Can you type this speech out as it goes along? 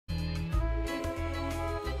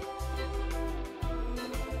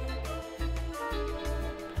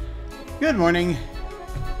Good morning.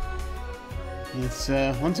 It's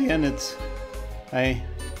once again I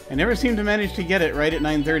never seem to manage to get it right at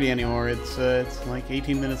 9:30 anymore. It's like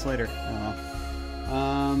 18 minutes later.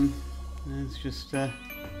 It's just a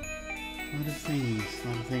lot of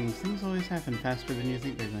things. Things always happen faster than you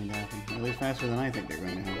think they're going to happen. Or at least faster than I think they're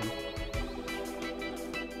going to happen.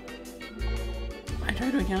 I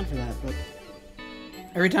try to account for that, but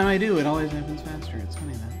every time I do, it always happens faster. It's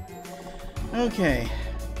funny that. Okay.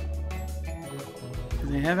 Do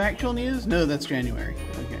they have actual news? No, that's January.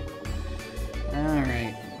 Okay.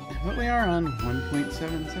 Alright. But we are on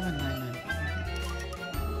 1.7799.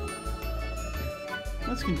 Okay.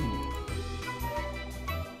 Let's continue.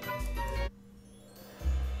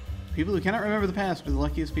 People who cannot remember the past are the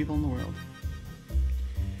luckiest people in the world.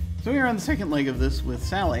 So we are on the second leg of this with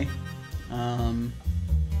Sally. Who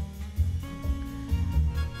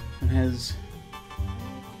has...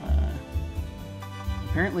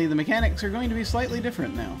 apparently the mechanics are going to be slightly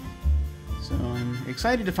different now. So I'm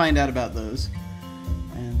excited to find out about those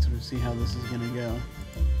and sort of see how this is going to go.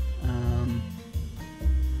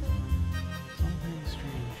 It's all very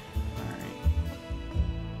strange. Alright.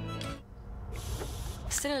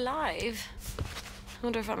 Still alive? I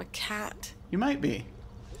wonder if I'm a cat. You might be.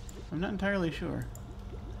 I'm not entirely sure.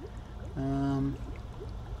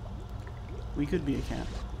 We could be a cat.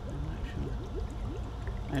 I'm not sure.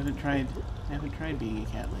 I haven't tried being a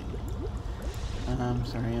cat lately.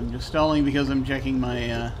 Sorry, I'm just stalling because I'm checking my,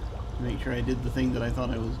 to make sure I did the thing that I thought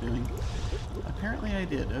I was doing. Apparently I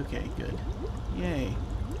did. Okay, good. Yay.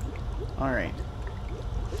 Alright.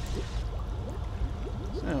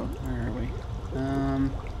 So, where are we?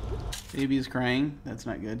 Baby is crying. That's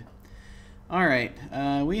not good. Alright,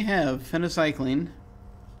 we have phencycline,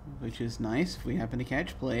 which is nice if we happen to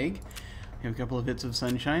catch plague. We have a couple of hits of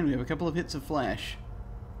sunshine. We have a couple of hits of flash.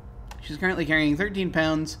 She's currently carrying 13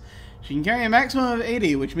 pounds. She can carry a maximum of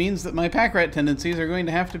 80, which means that my pack rat tendencies are going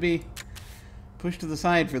to have to be pushed to the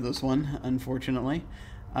side for this one, unfortunately.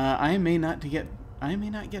 I may not get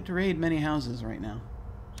to raid many houses right now.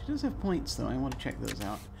 She does have points, though. I want to check those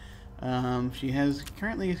out. She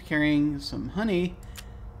currently is carrying some honey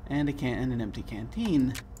and an empty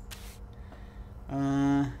canteen.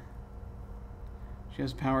 She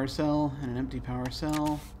has a power cell and an empty power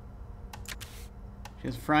cell. She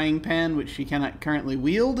has a frying pan, which she cannot currently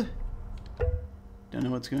wield. Don't know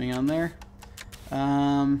what's going on there.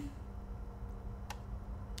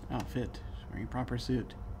 Outfit. She's wearing a proper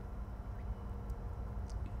suit.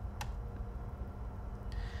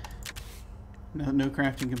 No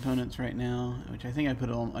crafting components right now, which I think I put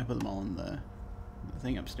them all in the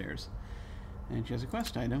thing upstairs. And she has a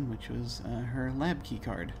quest item, which was her lab key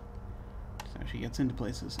card. So she gets into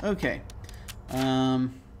places. Okay.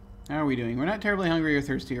 How are we doing? We're not terribly hungry or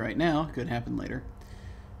thirsty right now. Could happen later.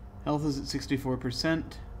 Health is at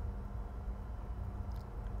 64%.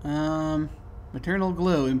 Maternal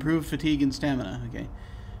glow. Improved fatigue and stamina. Okay.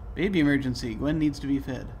 Baby emergency. Gwen needs to be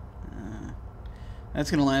fed. That's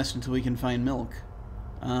going to last until we can find milk.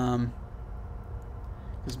 Because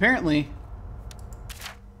apparently...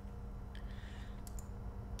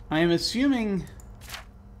 I am assuming...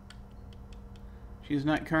 she's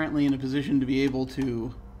not currently in a position to be able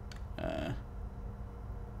to...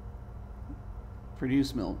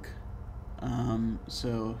 produce milk,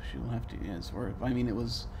 so she'll have to, yes, or I mean it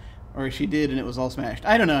was, or she did and it was all smashed.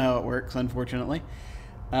 I don't know how it works, unfortunately,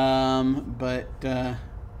 but it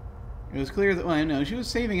was clear that, well, I know she was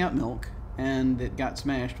saving up milk and it got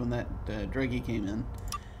smashed when that druggie came in.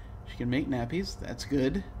 She can make nappies, that's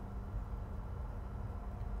good.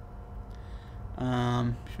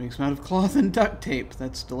 She makes them out of cloth and duct tape,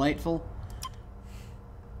 that's delightful.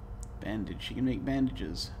 Bandage, she can make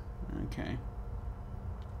bandages, okay.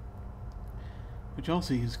 Which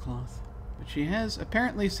also use cloth. But she has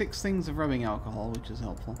apparently 6 things of rubbing alcohol, which is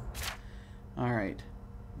helpful. Alright.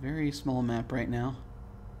 Very small map right now.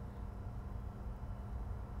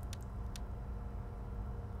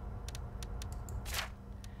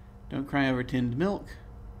 Don't cry over tinned milk.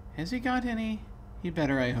 Has he got any? He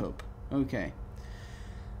better, I hope. Okay.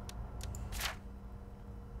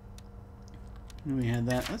 We had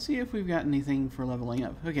that. Let's see if we've got anything for leveling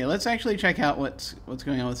up. Okay, let's actually check out what's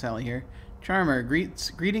going on with Sally here. Charmer.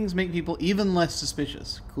 Greetings make people even less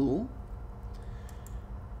suspicious. Cool.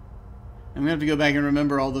 I'm going to have to go back and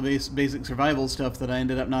remember all the basic survival stuff that I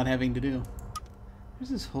ended up not having to do. There's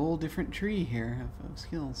this whole different tree here of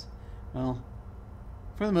skills. Well,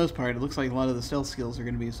 for the most part, it looks like a lot of the stealth skills are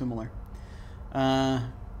going to be similar.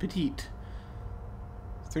 Petite.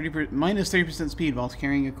 Minus 30% speed whilst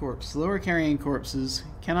carrying a corpse. Slower carrying corpses.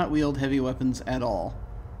 Cannot wield heavy weapons at all.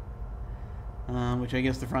 which I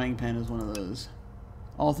guess the frying pan is one of those.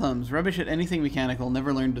 All thumbs. Rubbish at anything mechanical.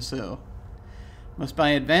 Never learned to sew. Must buy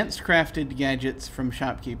advanced crafted gadgets from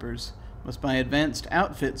shopkeepers. Must buy advanced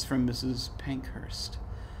outfits from Mrs. Pankhurst.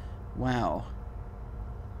 Wow.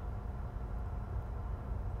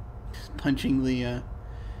 Just punching the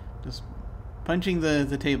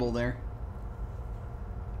table there.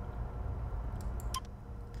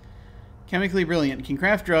 Chemically brilliant. Can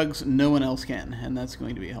craft drugs no one else can, and that's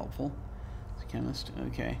going to be helpful. It's a chemist.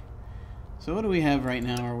 Okay. So what do we have right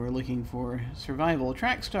now? We're looking for survival.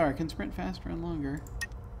 Track star. Can sprint faster and longer.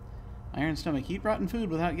 Iron stomach. Eat rotten food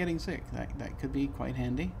without getting sick. That could be quite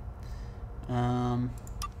handy. Hardy.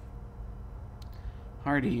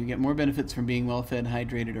 You get more benefits from being well-fed,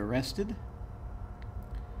 hydrated, or rested.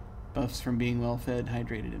 Buffs from being well-fed,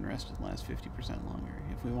 hydrated, and rested last 50% longer.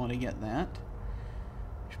 If we want to get that,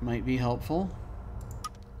 which might be helpful.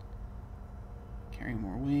 Carry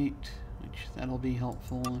more weight, which that'll be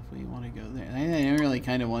helpful if we want to go there. I really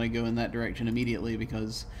kind of want to go in that direction immediately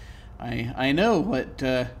because I know what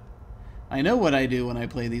I do when I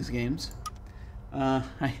play these games.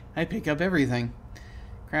 I pick up everything.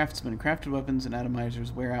 Craftsman. Crafted weapons and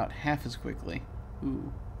atomizers wear out half as quickly.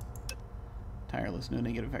 Ooh. Tireless. No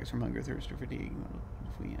negative effects from hunger, thirst, or fatigue.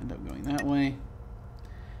 If we end up going that way.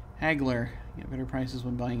 Haggler. Get better prices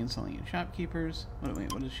when buying and selling at shopkeepers.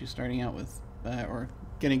 Wait, what is she starting out with? Or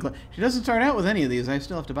getting close. She doesn't start out with any of these. I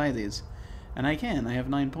still have to buy these. And I can. I have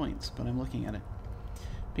 9 points, but I'm looking at it.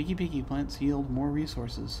 Picky. Plants yield more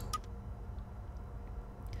resources.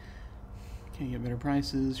 Okay, get better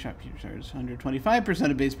prices. Shopkeeper charges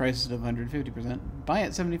 125% of base prices instead of 150%. Buy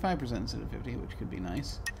at 75% instead of 50, which could be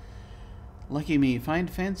nice. Lucky me. Find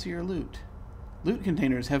fancier loot. Loot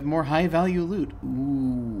containers have more high-value loot.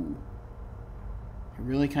 Ooh. I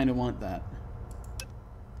really kind of want that.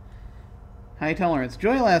 High tolerance.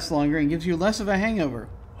 Joy lasts longer and gives you less of a hangover.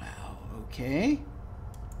 Wow, okay.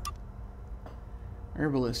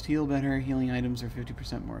 Herbalist. Heal better. Healing items are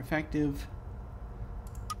 50% more effective.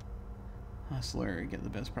 Hustler. Get the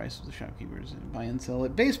best price with the shopkeepers. And buy and sell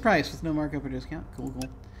at base price with no markup or discount. Cool.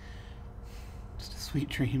 Just sweet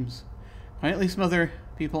dreams. Quietly smother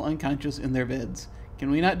people unconscious in their beds. Can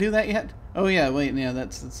we not do that yet? Oh yeah, wait, yeah,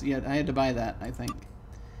 that's yeah, I had to buy that, I think.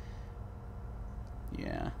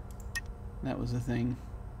 Yeah. That was a thing.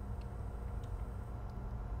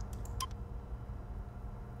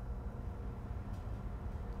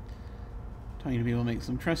 Talking to people makes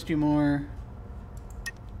them trust you more.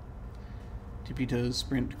 Tippy toes,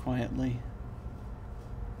 sprint quietly.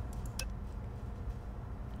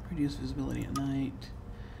 Reduce visibility at night.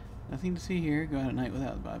 Nothing to see here. Go out at night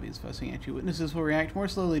without the bobbies fussing at you. Witnesses will react more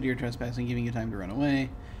slowly to your trespassing, giving you time to run away.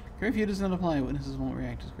 Curfew does not apply. Witnesses won't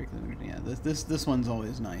react as quickly. Yeah, this one's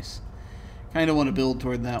always nice. Kind of want to build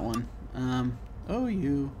toward that one. Oh,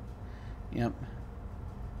 you. Yep.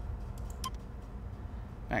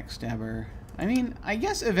 Backstabber. I mean, I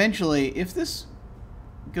guess eventually, if this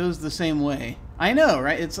goes the same way, I know,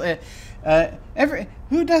 right? It's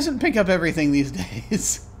who doesn't pick up everything these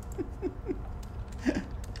days?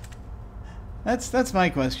 That's my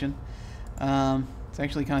question. It's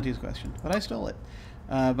actually Conti's question, but I stole it.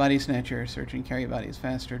 Body snatcher, search and carry bodies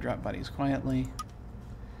faster, drop bodies quietly.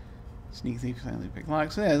 Sneak thief, silently pick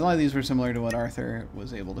locks. So yeah, a lot of these were similar to what Arthur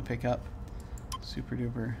was able to pick up. Super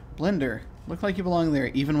duper. Blender. Look like you belong there,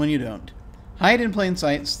 even when you don't. Hide in plain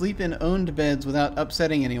sight. Sleep in owned beds without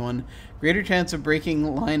upsetting anyone. Greater chance of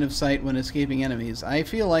breaking line of sight when escaping enemies. I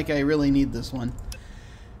feel like I really need this one.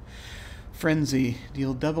 Frenzy.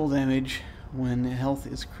 Deal double damage when health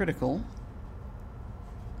is critical.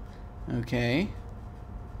 Okay.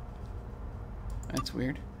 That's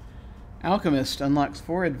weird. Alchemist unlocks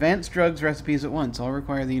 4 advanced drugs recipes at once. All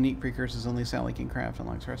require the unique precursors only Sally can craft.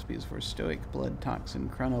 Unlocks recipes for Stoic, Blood Toxin,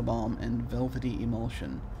 Chronobalm, and Velvety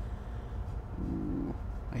Emulsion. Ooh,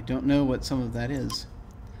 I don't know what some of that is.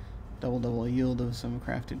 Double yield of some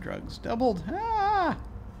crafted drugs. Doubled! Ah!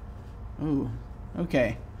 Ooh,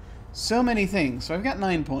 okay. So many things. So I've got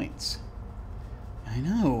 9 points. I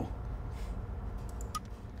know.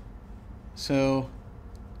 So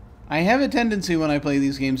I have a tendency when I play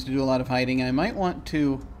these games to do a lot of hiding. I really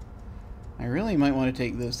might want to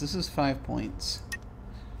take this. This is 5 points.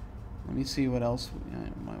 Let me see what else I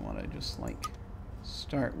might want to just, like,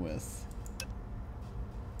 start with.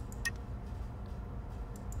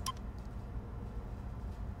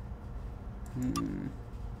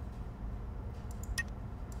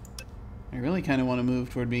 I really kind of want to move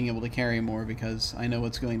toward being able to carry more because I know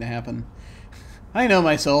what's going to happen. I know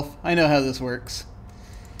myself. I know how this works.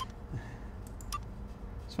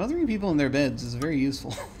 Smothering people in their beds is very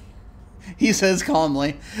useful. He says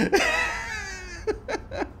calmly.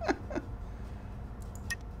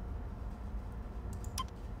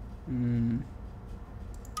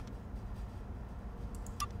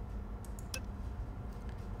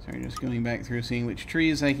 Sorry, just going back through seeing which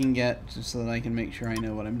trees I can get, just so that I can make sure I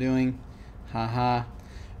know what I'm doing. Haha.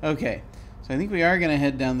 Okay, so I think we are going to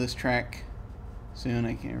head down this track soon.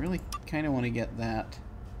 I really kind of want to get that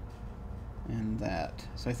and that.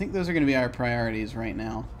 So I think those are going to be our priorities right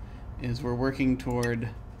now, is we're working toward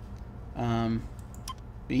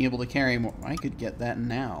being able to carry more. I could get that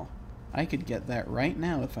now. I could get that right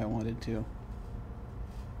now if I wanted to.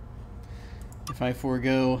 If I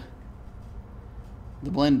forego the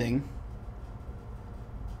blending,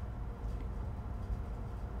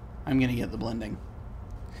 I'm going to get the blending.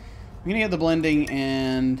 I'm going to get the blending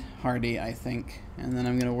and hardy, I think. And then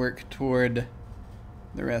I'm going to work toward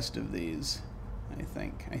the rest of these, I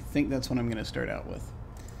think. I think that's what I'm going to start out with.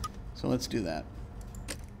 So let's do that.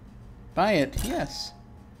 Buy it, yes.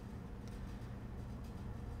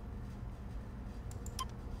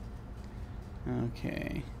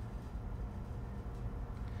 Okay.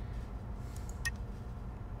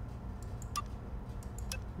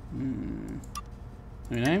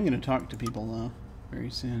 I mean, I am going to talk to people, though, very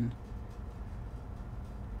soon.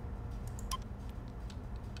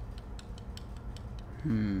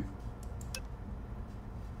 I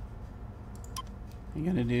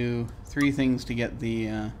gotta do 3 things to get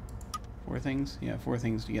the, 4 things? Yeah, 4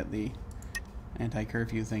 things to get the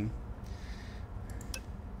anti-curfew thing.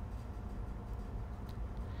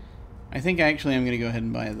 I think actually I'm gonna go ahead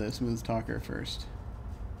and buy the smooth talker first.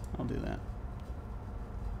 I'll do that.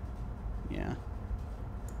 Yeah.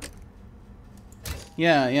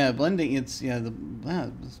 Yeah, blending, it's, yeah, the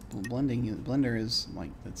blender is, like,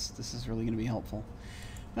 this is really gonna be helpful.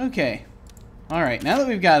 Okay. Alright, now that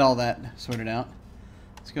we've got all that sorted out,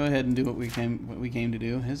 let's go ahead and do what we came to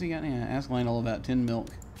do. Has he got? Yeah, ask Lionel about tin milk.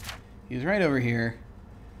 He's right over here.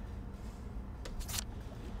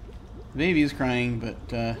 The baby's crying, but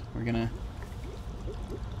we're going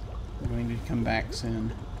to come back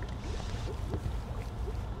soon.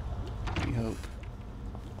 We hope.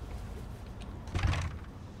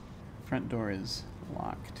 Front door is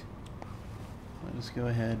locked. Let us go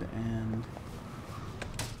ahead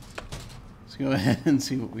and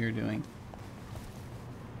see what we are doing.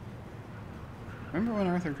 Remember when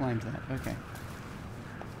Arthur climbed that? Okay.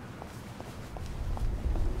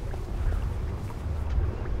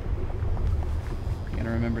 You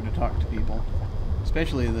gotta remember to talk to people,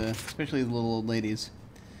 especially the little old ladies.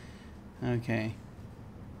 Okay.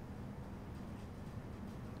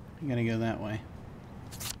 I'm gonna go that way.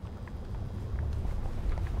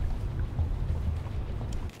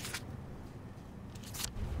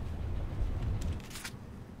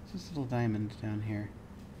 This little diamond down here.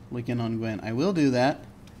 Licking on Gwen. I will do that.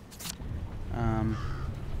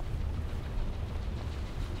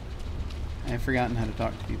 I've forgotten how to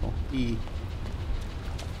talk to people. E.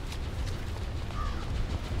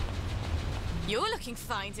 You're looking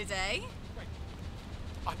fine today. Wait,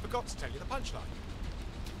 I forgot to tell you the punchline.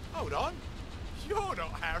 Hold on. You're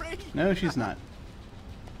not Harry. No, she's not.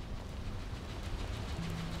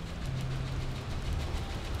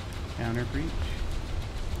 Counter breach.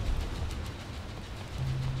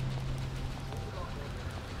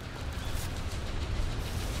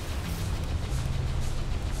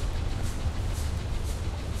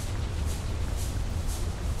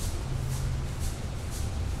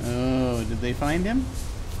 Oh, did they find him?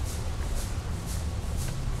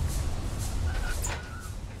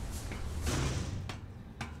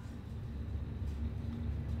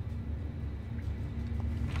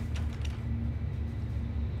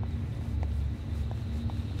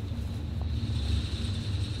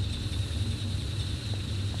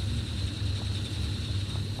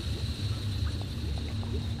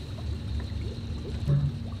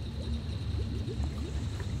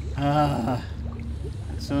 Ah.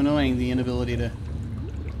 So annoying, the inability to...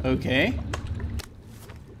 Okay.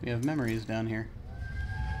 We have memories down here.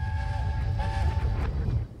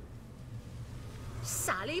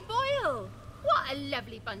 Sally Boyle! What a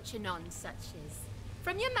lovely bunch of nonsuches.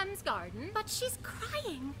 From your mum's garden? But she's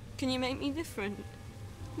crying. Can you make me different?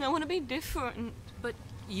 I want to be different. But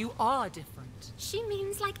you are different. She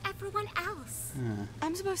means like everyone else.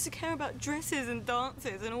 I'm supposed to care about dresses and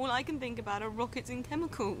dances, and all I can think about are rockets and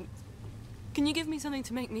chemicals. Can you give me something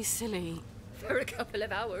to make me silly? For a couple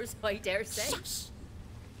of hours, I dare say. Shush!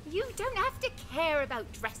 You don't have to care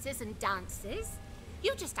about dresses and dances.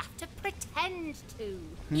 You just have to pretend to.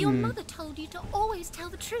 Your mother told you to always tell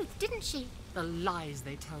the truth, didn't she? The lies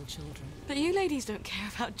they tell children. But you ladies don't care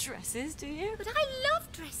about dresses, do you? But I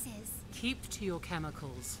love dresses. Keep to your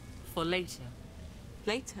chemicals. For later.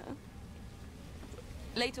 Later?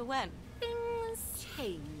 Later when? Things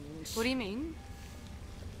change. What do you mean?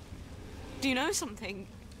 Do you know something?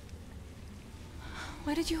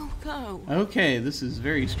 Where did you all go? Okay, this is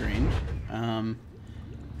very strange.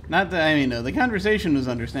 Not that, I mean, no, the conversation was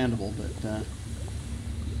understandable, but the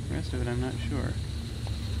rest of it I'm not sure.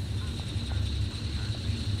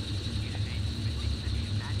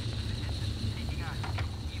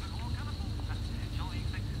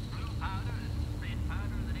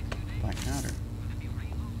 Black powder.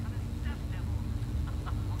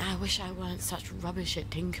 I wish I weren't such rubbish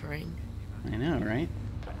at tinkering. I know, right?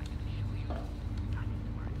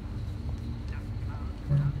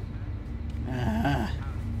 Ah.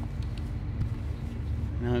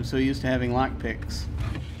 Now I'm so used to having lockpicks.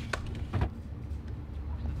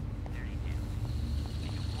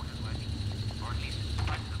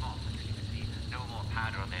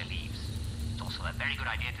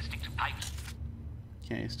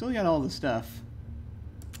 Okay, still got all the stuff.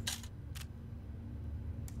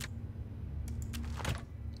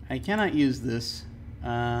 I cannot use this,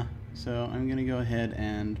 so I'm gonna go ahead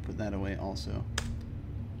and put that away also.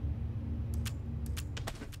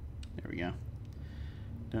 There we go.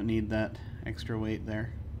 Don't need that extra weight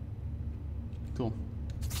there. Cool.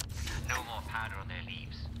 No more powder on their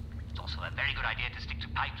leaves. It's also a very good idea to stick to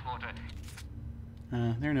piped water.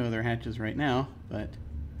 There are no other hatches right now, but...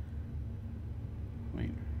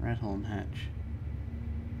 Wait, Ratholm hatch.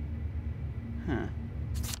 Huh.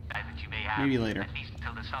 That you may have, Maybe later. at least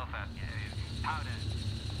until the sulfur powder.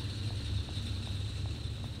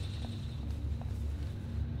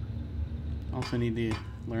 Also need to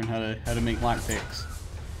learn how to make lockpicks.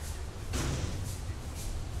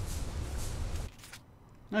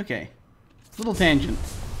 Okay. Little tangent.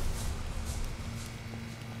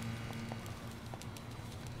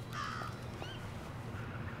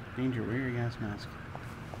 Danger, wear your gas mask.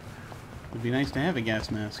 Would be nice to have a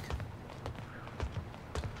gas mask.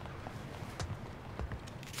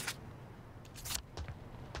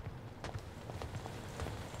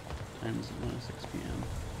 Time is 6 p.m.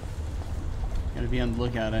 Gotta be on the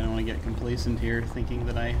lookout. I don't want to get complacent here, thinking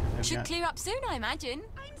that I've Should got... clear up soon, I imagine.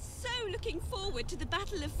 I'm so looking forward to the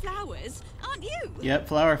Battle of Flowers, aren't you? Yep,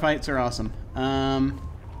 flower fights are awesome. So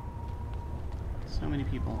many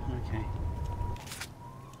people. Okay.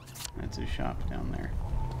 That's his shop down there.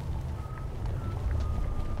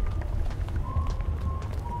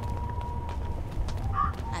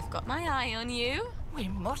 I've got my eye on you. We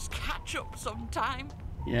must catch up sometime.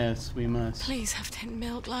 Yes, we must. Please have 10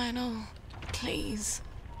 milk, Lionel. Please.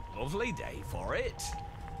 Lovely day for it.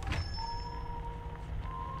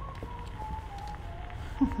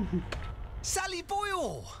 Sally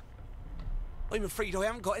Boyle! I'm afraid I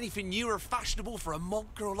haven't got anything new or fashionable for a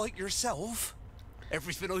mod girl like yourself.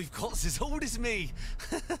 Everything I've got's as old as me.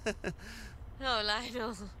 Oh,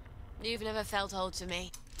 Lionel. You've never felt old to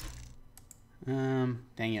me.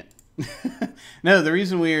 Dang it. No, the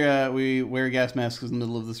reason we wear gas masks in the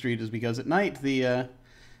middle of the street is because at night the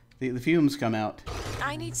fumes come out.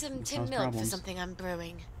 I need some tin Cause milk problems. for something I'm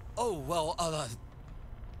brewing. Oh, well,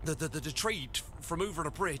 the trade from over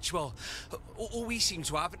the bridge, well, all we seem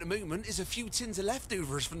to have at the moment is a few tins of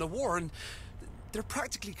leftovers from the war, and they're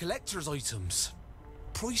practically collector's items.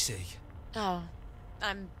 Pricey. Oh,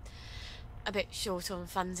 I'm a bit short on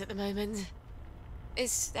funds at the moment.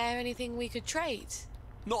 Is there anything we could trade?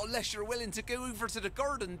 Not unless you're willing to go over to the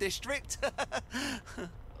garden district.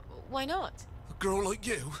 Why not? A girl like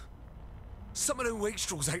you? Some of them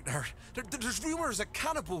wastrels out there. There's rumours of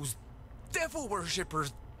cannibals, devil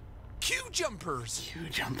worshippers, queue jumpers. Queue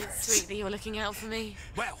jumpers. Sweet that you're looking out for me.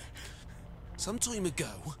 Well, some time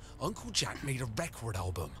ago, Uncle Jack made a record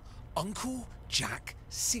album, Uncle Jack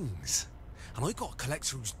Sings. And I got a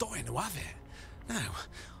collector who's dying to have it. Now,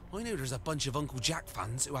 I know there's a bunch of Uncle Jack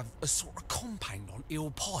fans who have a sort of compound on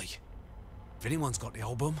Eel Pie. If anyone's got the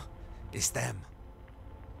album, it's them.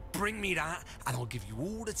 Bring me that, and I'll give you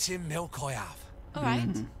all the tin milk I have. All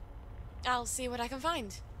right. I'll see what I can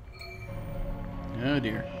find. Oh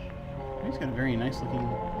dear. He's got a very nice looking,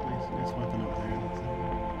 nice weapon up there.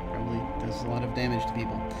 That probably does a lot of damage to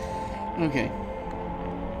people. Okay.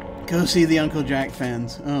 Go see the Uncle Jack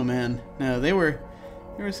fans. Oh man. No, they were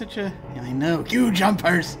such a... Yeah, I know. Queue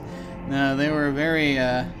jumpers! No, they were very,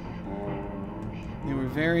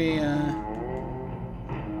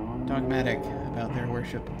 dogmatic about their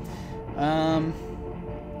worship.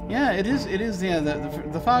 Yeah, it is, yeah,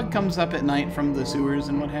 the fog comes up at night from the sewers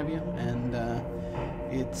and what have you, and,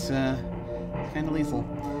 it's kind of lethal.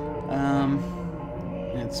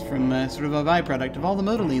 It's from, sort of a byproduct of all the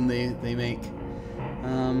motoline they make.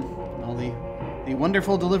 All the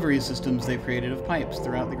wonderful delivery systems they've created of pipes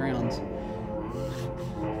throughout the grounds.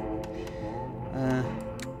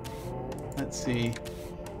 Let's see.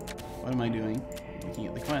 What am I doing? Looking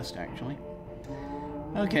at the quest, actually.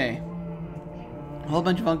 Okay. A whole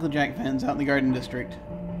bunch of Uncle Jack fans out in the Garden District.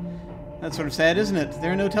 That's sort of sad, isn't it?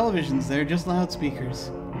 There are no televisions, they're just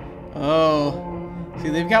loudspeakers. Oh. See,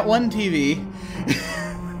 they've got one TV.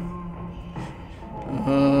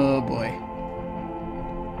 Oh, boy.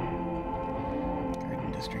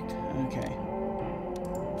 Garden District. Okay.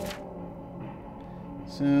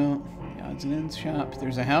 So, the odds and ends shop.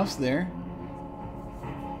 There's a house there.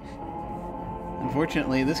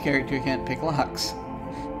 Unfortunately, this character can't pick locks.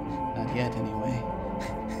 Not yet, anyway.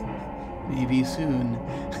 Maybe soon.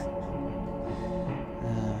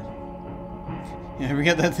 You ever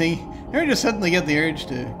get that thing? You ever just suddenly get the urge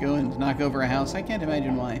to go and knock over a house? I can't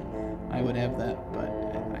imagine why I would have that, but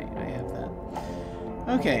I have that.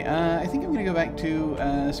 Okay, I think I'm going to go back to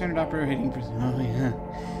standard operating procedure. Oh, yeah.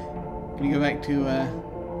 I'm going to go back to...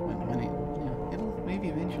 it'll maybe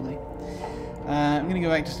eventually. I'm going to go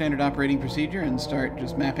back to standard operating procedure and start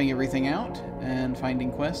just mapping everything out and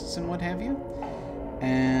finding quests and what have you.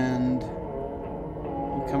 And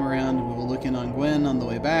we'll come around and we will look in on Gwen on the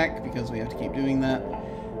way back because we have to keep doing that.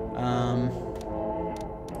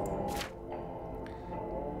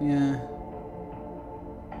 Yeah,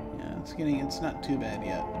 it's not too bad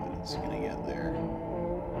yet, but it's gonna get there.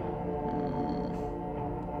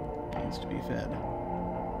 Needs to be fed.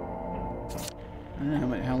 I don't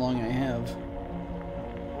know how long I have.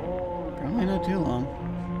 Probably not too long.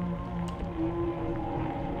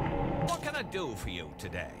 What can I do for you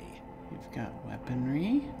today? You've got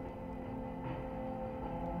weaponry.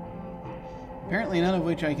 Apparently none of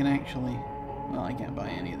which I can actually... Well, I can't buy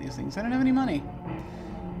any of these things. I don't have any money.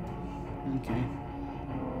 Okay.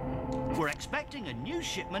 We're expecting a new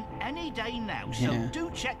shipment any day now, so Yeah.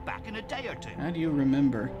 do check back in a day or two. How do you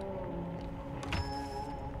remember?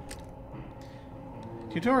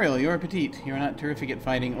 Tutorial, you are petite. You are not terrific at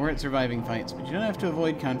fighting or at surviving fights, but you don't have to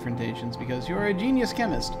avoid confrontations because you are a genius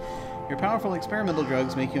chemist. Your powerful experimental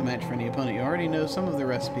drugs make you a match for any opponent. You already know some of the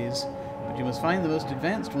recipes, but you must find the most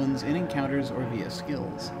advanced ones in encounters or via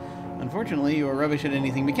skills. Unfortunately, you are rubbish at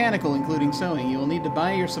anything mechanical, including sewing. You will need to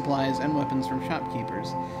buy your supplies and weapons from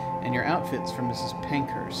shopkeepers, and your outfits from Mrs.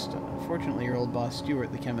 Pankhurst. Unfortunately, your old boss,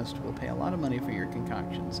 Stuart, the chemist, will pay a lot of money for your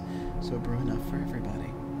concoctions, so brew enough for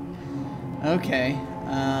everybody. Okay,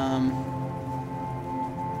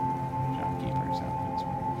 shopkeepers' outfits.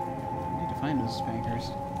 I need to find Mrs.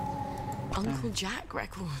 Pankhurst. Uncle Jack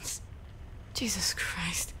records. Jesus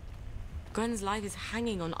Christ. Gwen's life is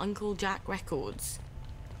hanging on Uncle Jack records.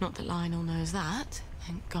 Not that Lionel knows that,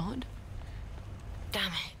 thank God.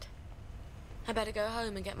 Damn it. I better go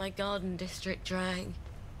home and get my Garden District drag.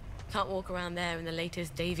 Can't walk around there in the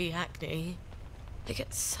latest Davy Hackney. They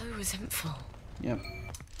get so resentful. Yep.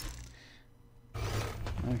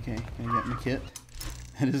 Okay, gonna get my kit.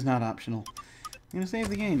 That is not optional. I'm gonna save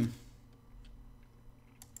the game.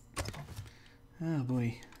 Oh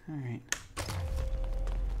boy. Alright.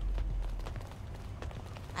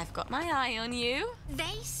 I've got my eye on you.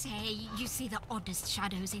 They say you see the oddest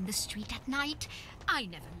shadows in the street at night. I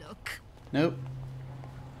never look. Nope.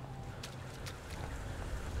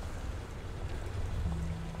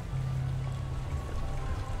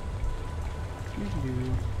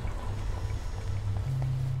 Doo-doo.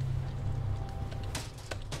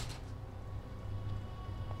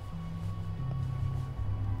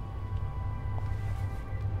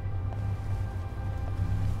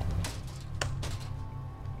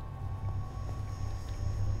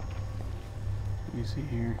 Let me see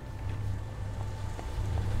here.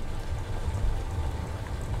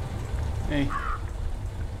 Hey.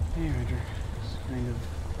 Hey, Roger. Just kind of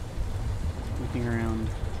looking around.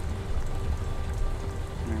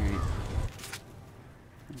 Alright.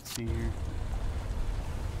 Let's see here.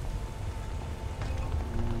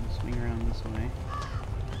 Swing around this way.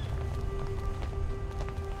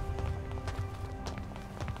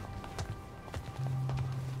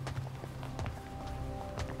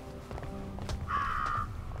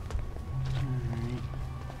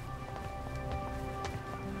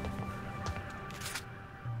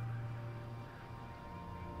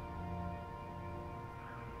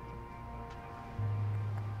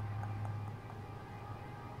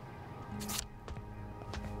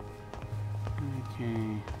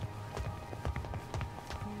 Okay.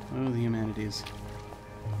 Oh, the humanities.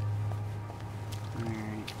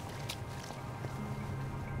 Alright.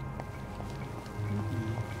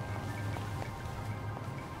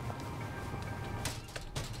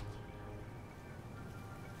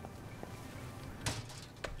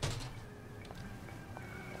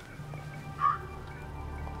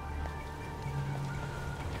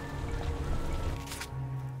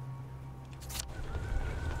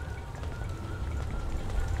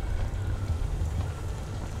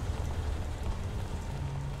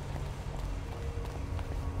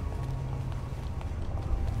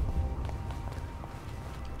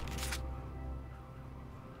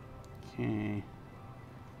 Okay.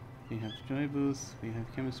 We have Joy Booth. We have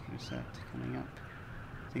Chemistry Set coming up.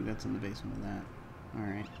 I think that's in the basement of that.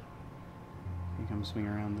 Alright. You come swing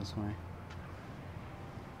around this way.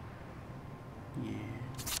 Yeah.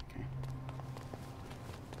 Okay.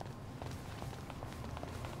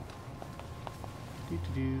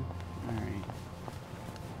 Do. Alright.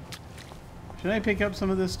 Should I pick up some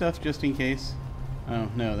of this stuff just in case? Oh,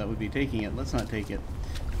 no, that would be taking it. Let's not take it.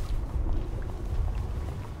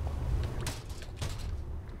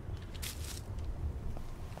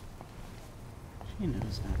 She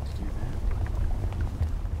knows not to do that.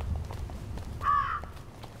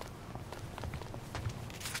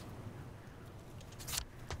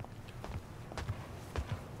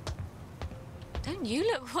 Don't you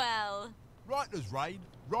look well? Right as rain,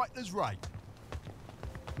 right as rain.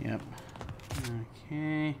 Yep.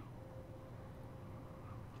 Okay.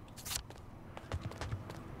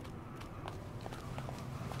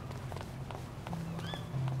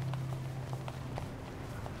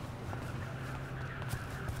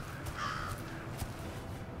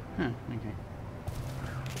 Huh, okay.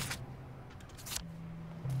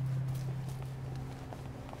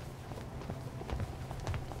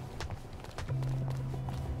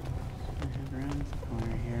 Head around the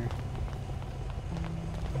corner here.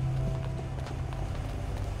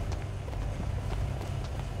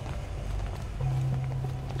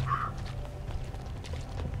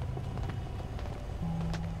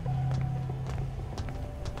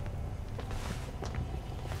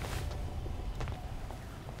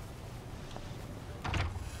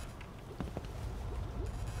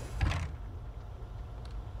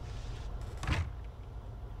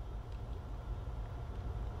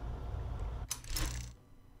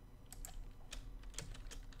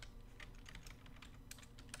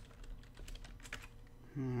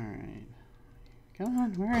 Alright. Come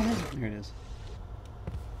on, where is it? There it is.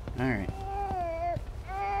 Alright.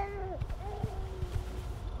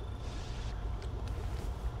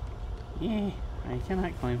 Yay, I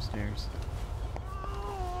cannot climb stairs.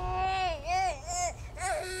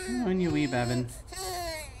 Come on, you wee babbin.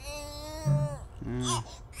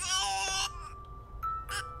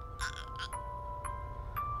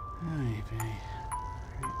 Ay, babe.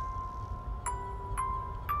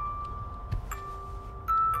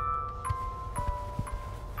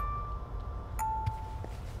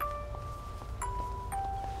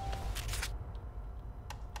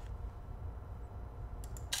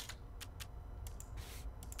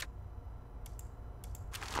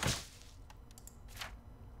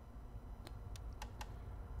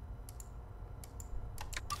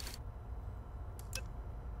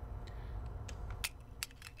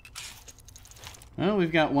 Well,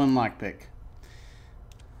 we've got one lockpick.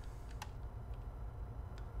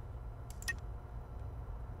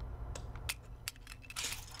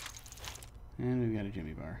 And we've got a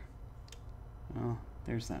Jimmy bar. Well,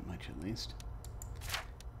 there's that much at least.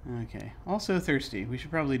 Okay. Also thirsty. We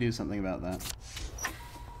should probably do something about that.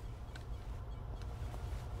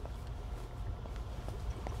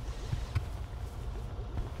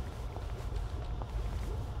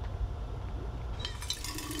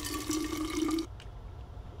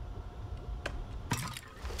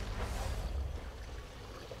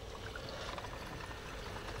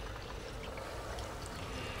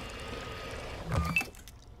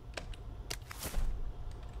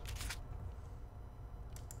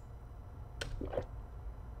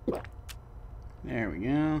 There we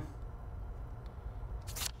go.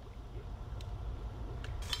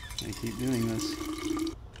 I keep doing this.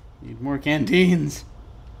 Need more canteens.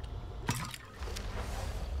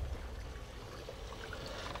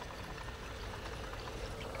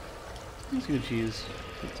 Let's go cheese.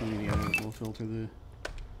 Put something together that will filter the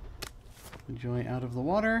joy out of the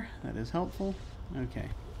water. That is helpful. Okay.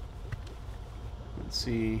 Let's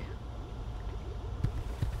see.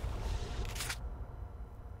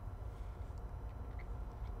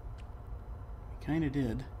 Kinda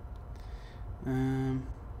did. Where did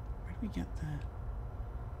we get the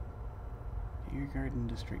Beer Garden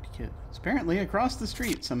District kit? It's apparently across the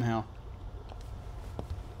street somehow.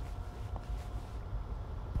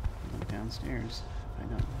 Downstairs, if I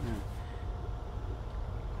don't know.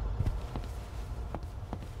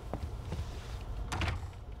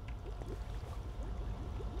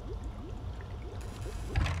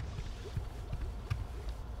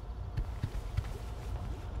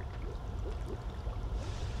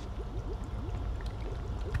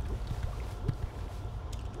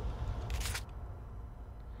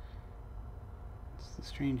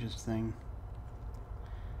 Strangest thing.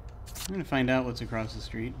 I'm gonna find out what's across the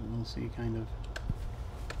street, and we'll see kind of.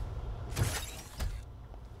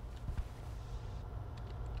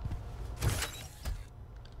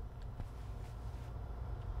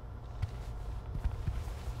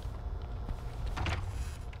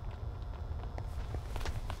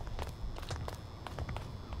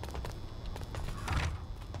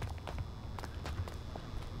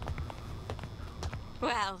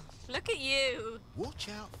 Well, look at you. Watch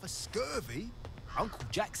out for scurvy, Uncle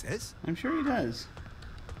Jack says. I'm sure he does.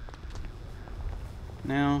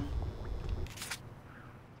 Now...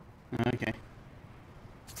 Okay.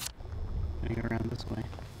 Gotta go around this way.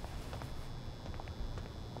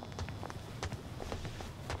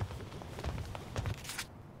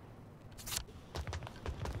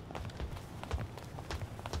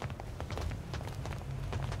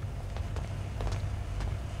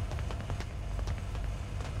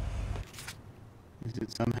 Is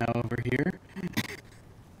it somehow over here? I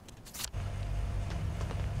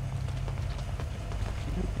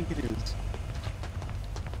don't think it is.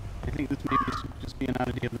 I think this may just be an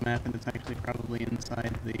oddity of the map, and it's actually probably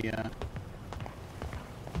inside the,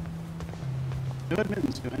 No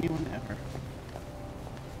admittance to anyone ever.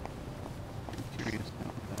 I'm curious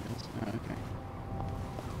about what that is. Oh, okay.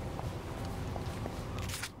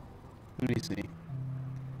 Let me see.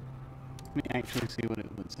 Let me actually see what it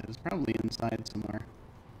says. It's probably inside somewhere.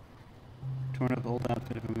 Torn up old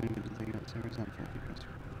outfit of a movie to take out servers on for a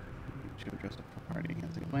show dressed up for a party. I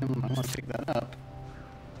think I want to pick that up.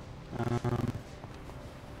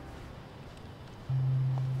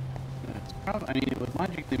 That's probably, I mean, it would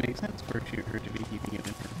logically make sense for her to be keeping it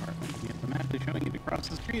in her apartment. Yet the map is showing it across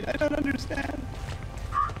the street. I don't understand.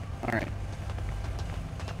 Alright.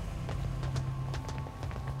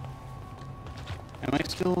 Am I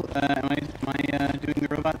still, am I doing the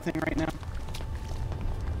robot thing right now?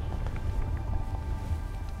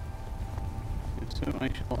 If so,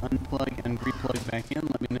 I shall unplug and replug back in.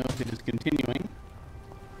 Let me know if it is continuing.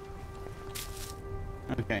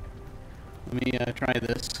 Okay. Let me, try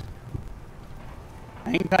this.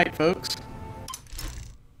 Hang tight, folks.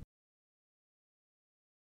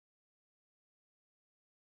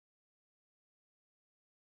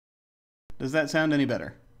 Does that sound any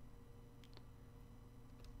better?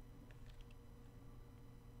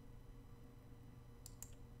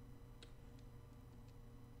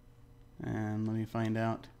 And let me find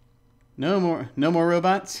out. No more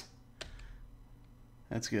robots?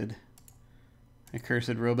 That's good.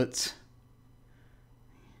 Accursed robots.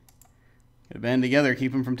 Gotta band together,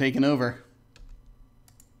 keep them from taking over.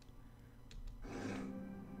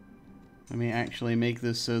 Let me actually make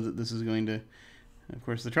this so that this is going to... Of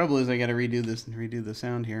course, the trouble is I gotta redo this and redo the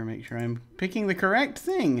sound here, make sure I'm picking the correct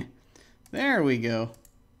thing. There we go.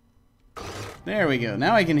 There we go.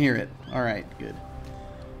 Now I can hear it. Alright, good.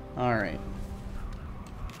 Alright.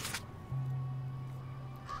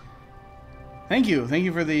 Thank you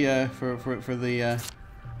for the for the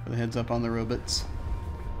heads up on the robots.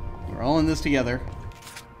 We're all in this together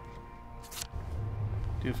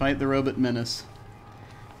to fight the robot menace.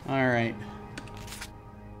 Alright.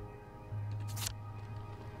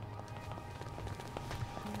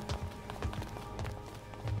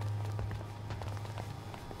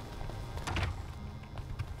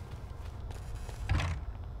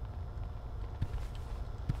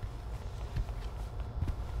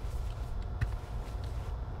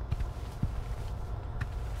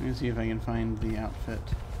 Let me see if I can find the outfit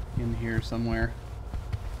in here somewhere.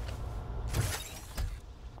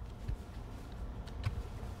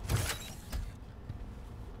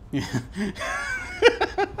 Yeah.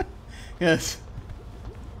 Yes.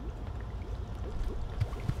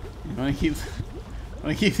 I want to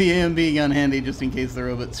keep the AMB gun handy just in case the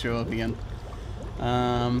robots show up again.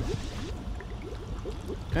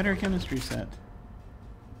 Better chemistry set.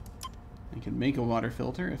 I can make a water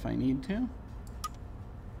filter if I need to.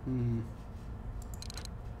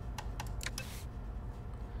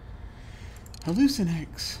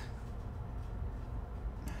 Hallucinex.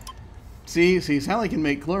 See, Sally can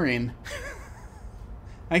make chlorine.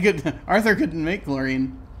 Arthur couldn't make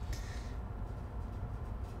chlorine.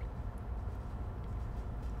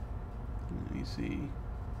 Let me see.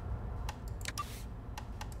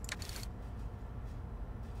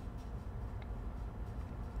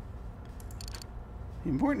 The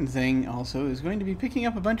important thing also is going to be picking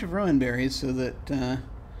up a bunch of rowan berries so that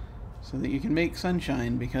you can make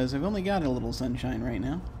sunshine, because I've only got a little sunshine right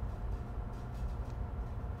now.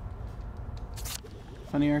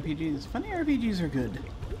 Funny RPGs. Funny RPGs are good.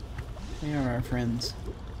 They are our friends.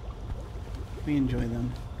 We enjoy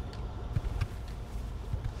them.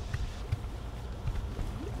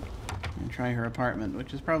 And try her apartment,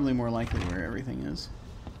 which is probably more likely where everything is.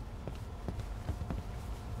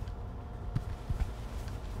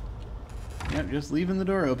 Yep, just leaving the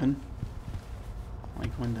door open,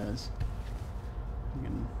 like one does.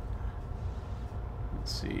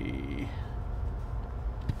 Let's see.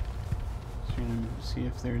 Trying to see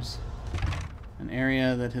if there's an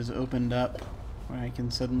area that has opened up where I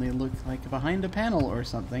can suddenly look like behind a panel or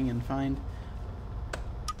something and find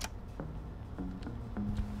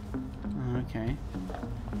Okay.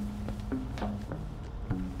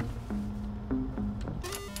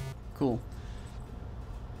 Cool.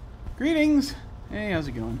 Greetings! Hey, how's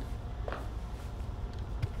it going?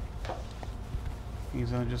 He's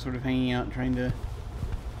just sort of hanging out, trying to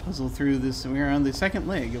puzzle through this. We're on the second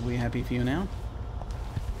leg of We Happy Few now.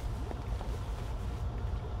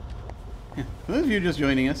 Yeah. For those of you just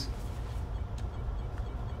joining us,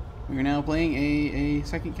 we are now playing a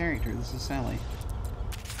second character. This is Sally.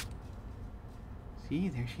 See,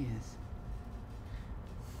 there she is.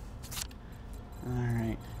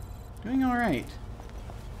 Alright. Doing alright.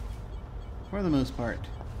 For the most part.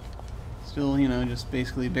 Still, you know, just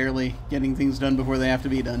basically barely getting things done before they have to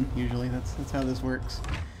be done. Usually, that's how this works.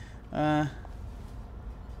 On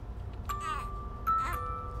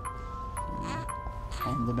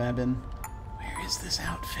the Babin. Where is this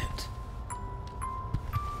outfit?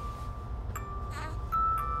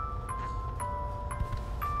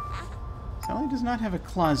 Sally does not have a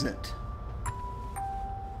closet.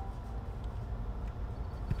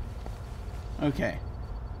 Okay.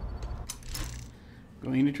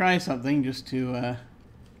 Going to try something just to,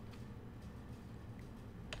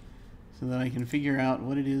 so that I can figure out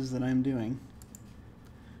what it is that I'm doing.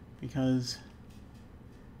 Because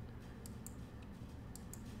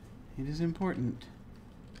it is important.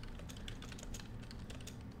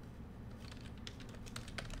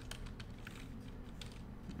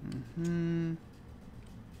 Mm-hmm.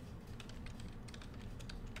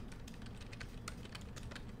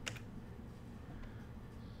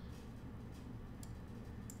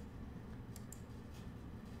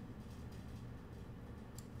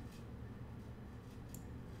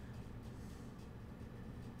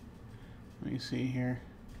 Let me see here.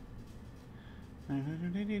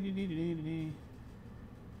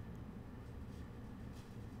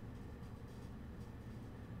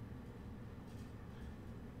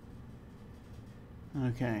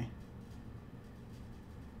 Okay.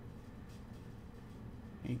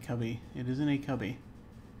 A cubby. It isn't a cubby.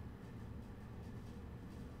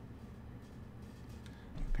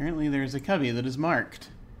 Apparently there's a cubby that is marked.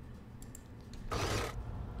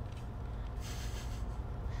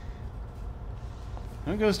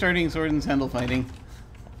 Don't go starting sword and sandal fighting.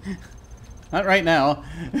 Not right now.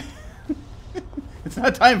 It's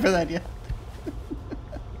not time for that yet.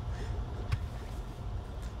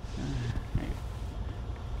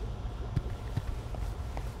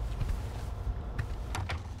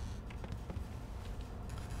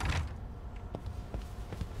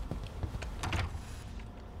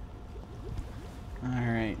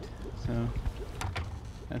 Alright, so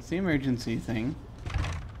that's the emergency thing.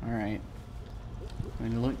 Alright.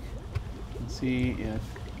 Going to look and see if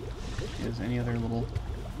there's any other little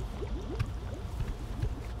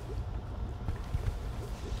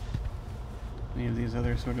any of these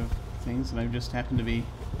other sort of things that I just happen to be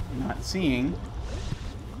not seeing.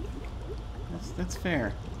 That's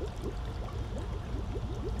fair.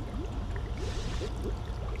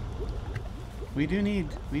 We do need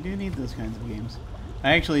those kinds of games.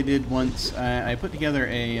 I actually did once. I put together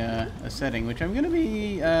a setting, which I'm going to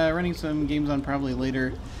be running some games on probably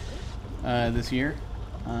later this year.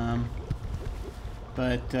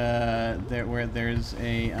 But there's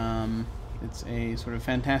a it's a sort of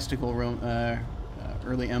fantastical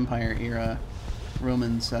early Empire era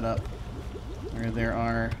Roman setup where there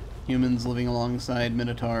are humans living alongside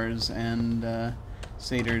minotaurs and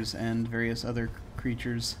satyrs and various other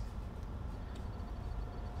creatures.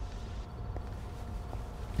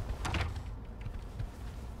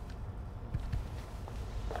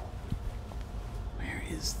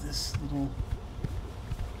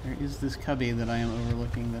 There is this cubby that I am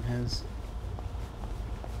overlooking that has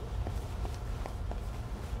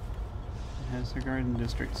the Garden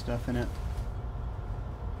District stuff in it.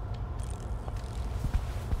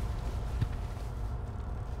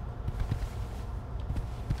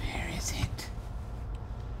 Where is it?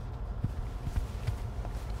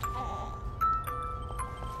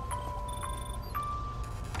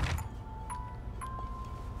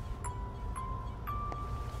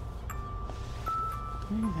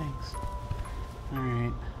 Thanks.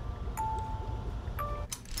 Alright.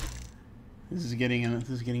 This is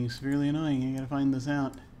getting severely annoying. I gotta find this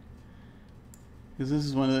out. Because this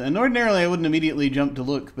is one of the... And ordinarily I wouldn't immediately jump to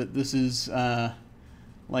look, but this is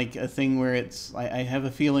like a thing where it's... I have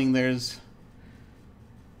a feeling there's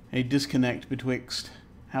a disconnect betwixt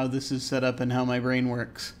how this is set up and how my brain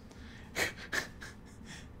works.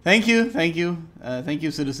 Thank you, thank you. Thank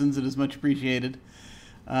you, citizens. It is much appreciated.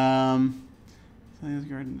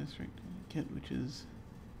 Garden District kit, which is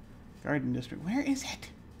Garden District. Where is it?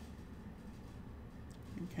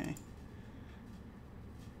 Okay.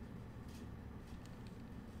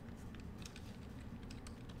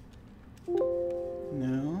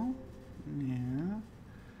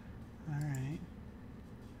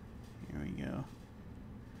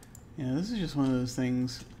 This is just one of those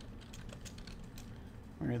things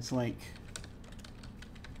where it's like,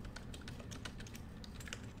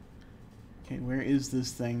 okay, where is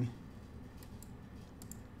this thing?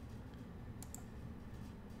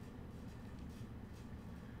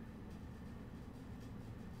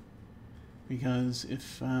 Because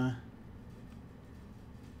if,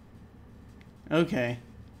 okay.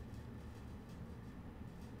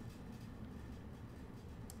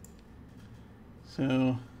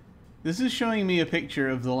 So, this is showing me a picture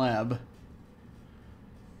of the lab.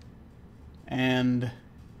 And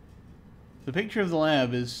the picture of the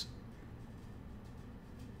lab is...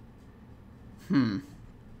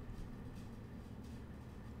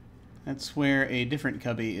 That's where a different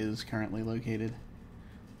cubby is currently located.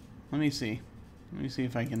 Let me see. Let me see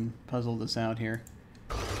if I can puzzle this out here.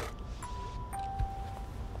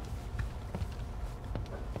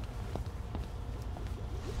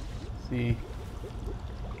 See.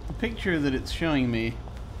 The picture that it's showing me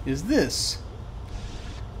is this.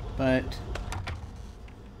 But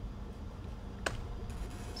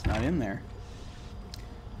it's not in there.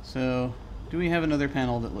 So, do we have another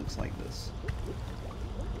panel that looks like this?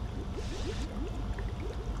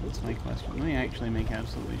 That's my question. Let me actually make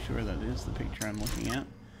absolutely sure that is the picture I'm looking at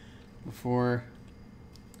before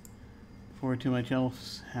too much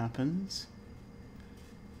else happens.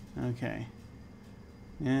 Okay.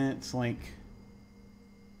 It's like...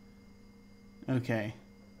 Okay.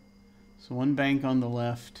 So one bank on the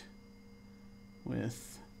left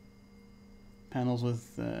with panels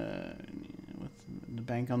with the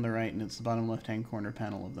bank on the right, and it's the bottom left-hand corner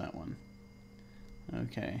panel of that one.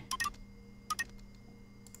 Okay.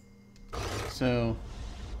 So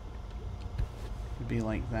it'd be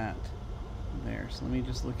like that there. So let me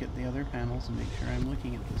just look at the other panels and make sure I'm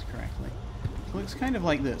looking at this correctly. It looks kind of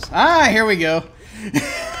like this. Ah, here we go.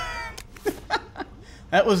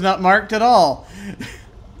 That was not marked at all.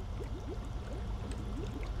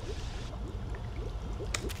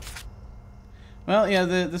 Well, yeah,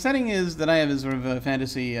 the setting is that I have is sort of a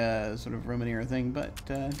fantasy sort of Roman era thing, but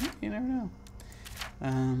you never know.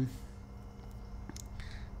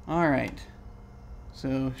 Alright.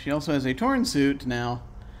 So she also has a torn suit now,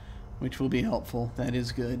 which will be helpful. That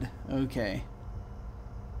is good. Okay.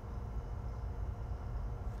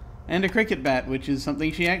 And a cricket bat, which is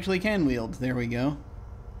something she actually can wield. There we go.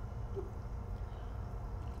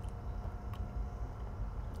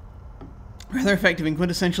 Rather effective and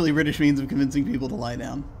quintessentially British means of convincing people to lie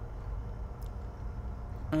down.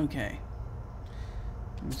 Okay.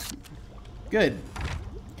 Good.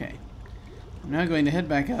 Okay. I'm now going to head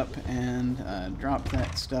back up and drop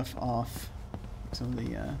that stuff off. So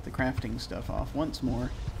the crafting stuff off once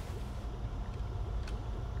more.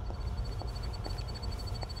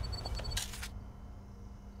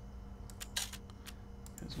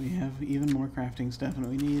 Because we have even more crafting stuff and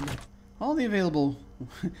we need all the available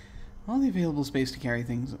space to carry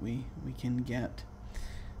things that we can get.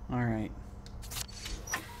 Alright.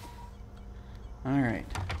 Alright.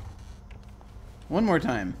 One more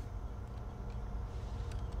time.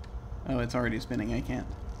 Oh, it's already spinning. I can't.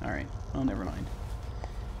 Alright. Oh, never mind.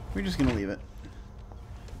 We're just gonna leave it.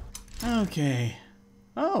 Okay.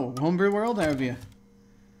 Oh, homebrew world, have you?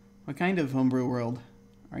 What kind of homebrew world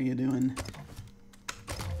are you doing?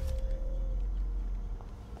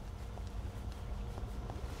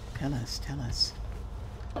 Tell us.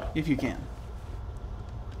 If you can.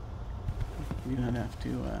 You do not have to,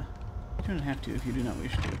 you do not have to if you do not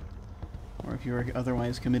wish to. Or if you are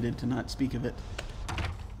otherwise committed to not speak of it.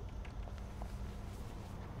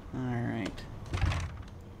 Alright.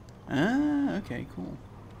 Ah, okay, cool.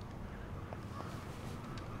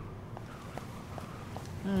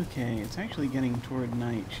 Okay, it's actually getting toward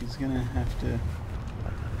night. She's gonna have to...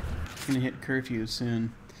 She's gonna hit curfew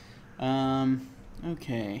soon.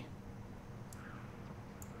 Okay.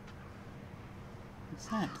 What's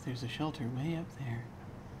that? There's a shelter way up there.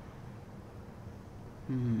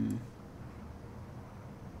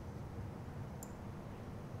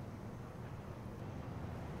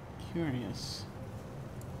 Curious.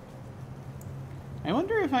 I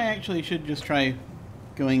wonder if I actually should just try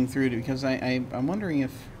going through to, because I'm wondering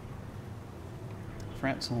if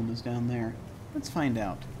Fratzholm is down there. Let's find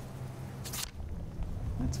out.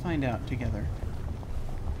 Let's find out together.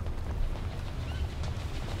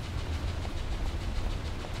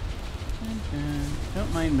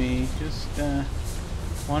 Don't mind me, just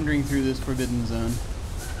wandering through this forbidden zone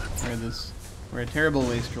where a terrible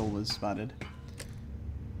wastrel was spotted.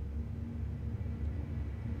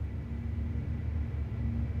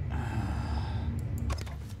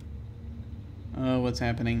 Oh, what's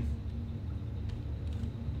happening?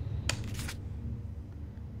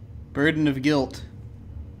 Burden of guilt.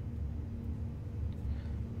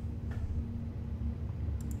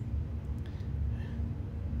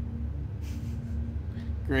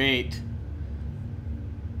 Great.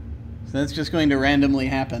 So that's just going to randomly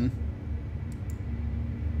happen.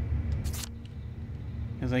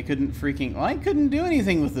 Because I couldn't freaking... Well, I couldn't do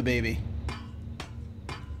anything with the baby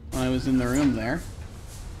when I was in the room there.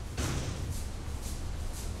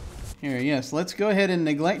 Here, yes, let's go ahead and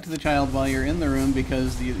neglect the child while you're in the room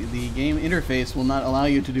because the game interface will not allow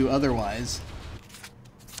you to do otherwise.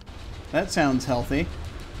 That sounds healthy.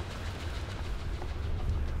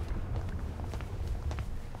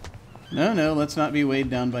 No, no, let's not be weighed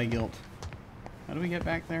down by guilt. How do we get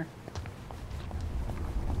back there?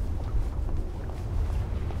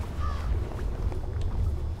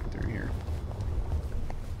 Through here.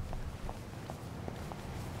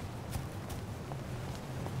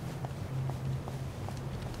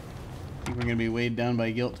 I think we're going to be weighed down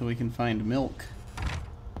by guilt till we can find milk.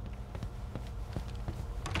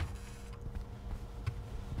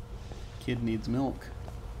 Kid needs milk.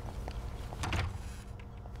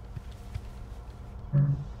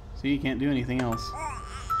 See, you can't do anything else.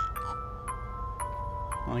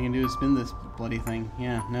 All I can do is spin this bloody thing.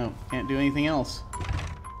 Yeah, no, can't do anything else.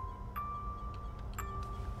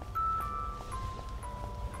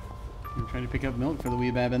 I'm trying to pick up milk for the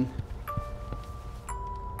wee babbin.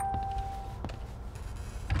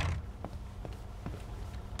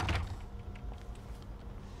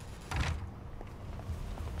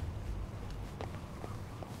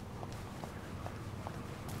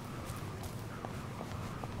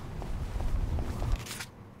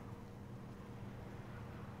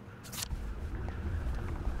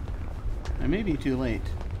 I may be too late.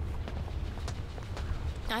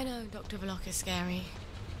 I know Dr. Vlok is scary,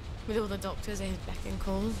 with all the doctors at his beck and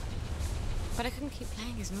call. But I couldn't keep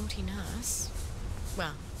playing his naughty nurse.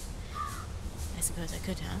 Well, I suppose I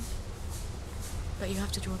could have. But you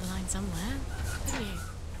have to draw the line somewhere, don't you?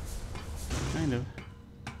 Kind of.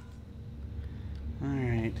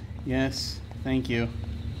 Alright. Yes, thank you.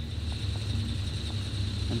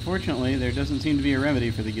 Unfortunately, there doesn't seem to be a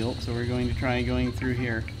remedy for the guilt, so we're going to try going through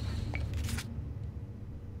here.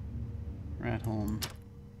 Rat home.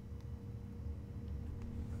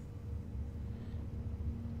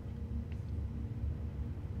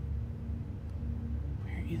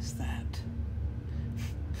 Where is that?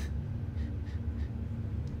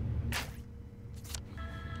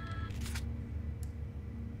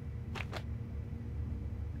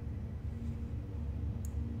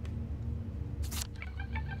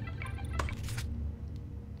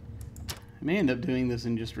 I may end up doing this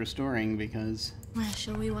and just restoring because... Where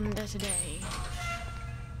shall we wander today?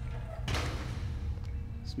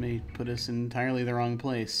 This may put us in entirely the wrong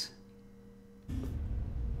place.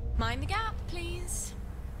 Mind the gap, please.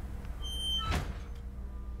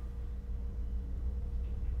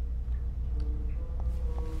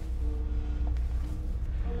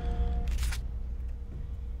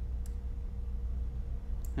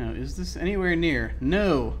 Now, is this anywhere near?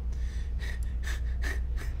 No!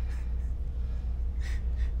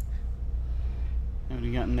 I would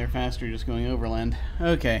have gotten there faster just going overland.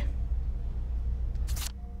 Okay.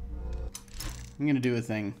 I'm gonna do a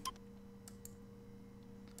thing.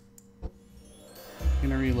 I'm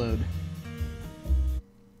gonna reload.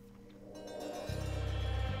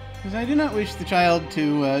 Because I do not wish the child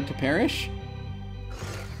to perish.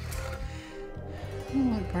 Oh,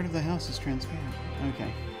 look, part of the house is transparent.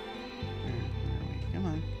 Okay. Where are we? Come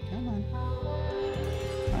on, come on.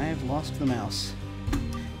 I have lost the mouse.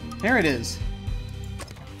 There it is.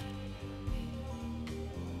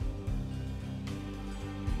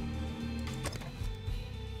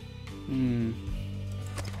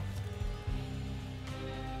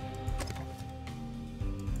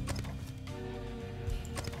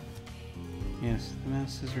 Yes, the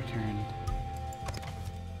mouse has returned.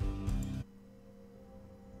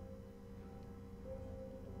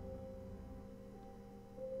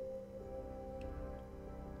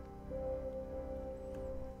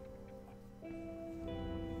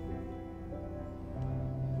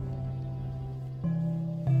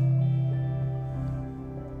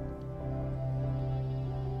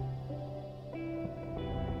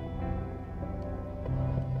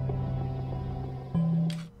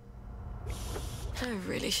 I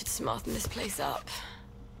really should smarten this place up.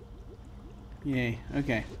 Yay,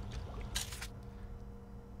 okay.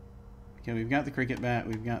 Okay, we've got the cricket bat,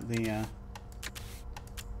 we've got the,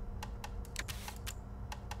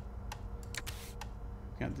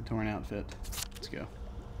 got the torn outfit. Let's go.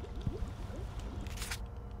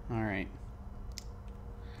 Alright.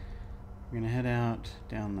 We're gonna head out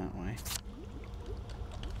down that way.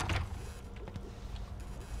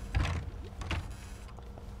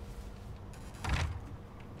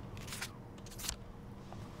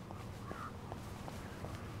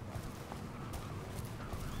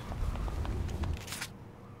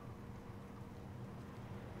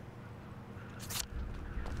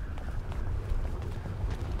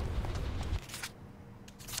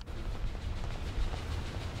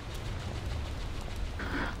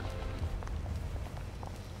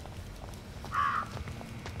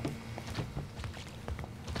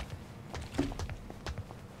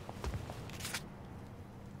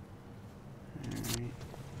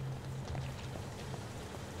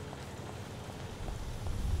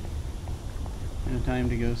 time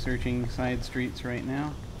to go searching side streets right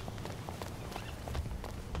now.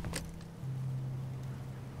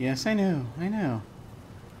 Yes, I know, I know.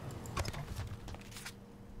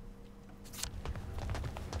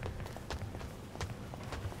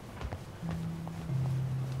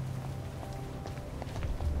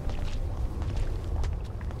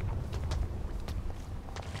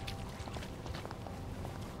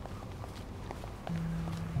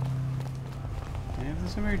 I have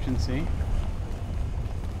this emergency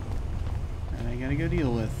that I gotta go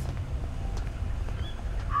deal with.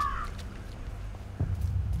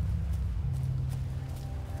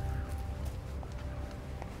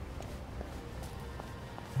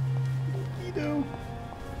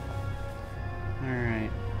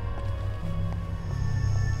 Alright.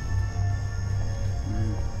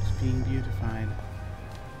 It's being beautified.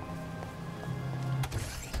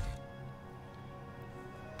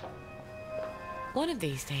 One of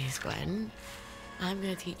these days, Gwen, I'm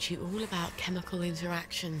going to teach you all about chemical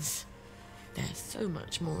interactions. They're so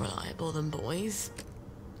much more reliable than boys.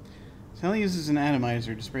 Sally uses an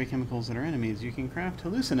atomizer to spray chemicals at her enemies. You can craft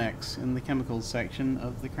hallucinex in the chemicals section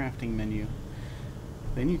of the crafting menu.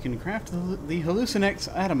 Then you can craft the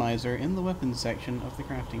hallucinex atomizer in the weapons section of the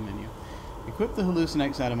crafting menu. Equip the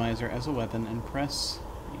hallucinex atomizer as a weapon and press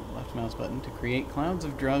the left mouse button to create clouds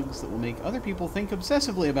of drugs that will make other people think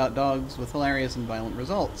obsessively about dogs with hilarious and violent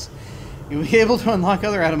results. You'll be able to unlock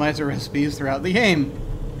other atomizer recipes throughout the game.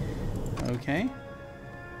 Okay.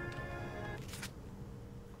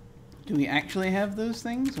 Do we actually have those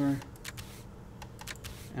things, or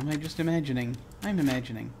am I just imagining? I'm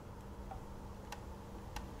imagining.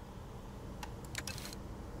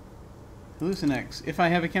 Hallucinex. If I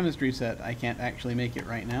have a chemistry set, I can't actually make it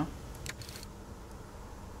right now.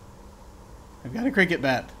 I've got a cricket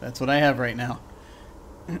bat. That's what I have right now.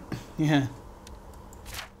 Yeah.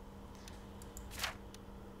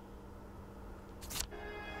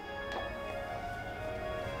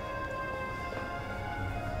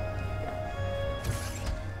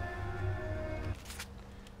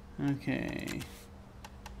 Okay.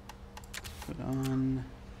 Put on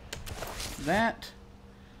that.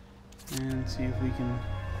 And see if we can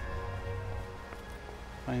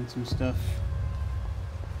find some stuff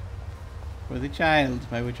for the child,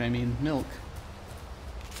 by which I mean milk.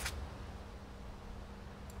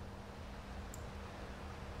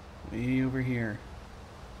 Way over here.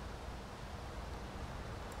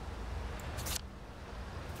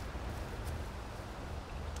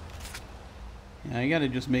 Yeah, I gotta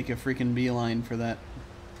just make a freaking beeline for that.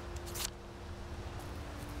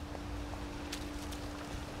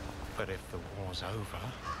 But if the war's over,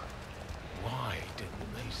 why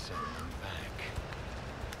didn't they send them back?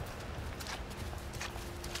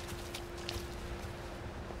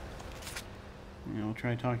 Yeah, I'll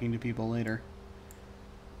try talking to people later.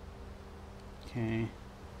 Okay.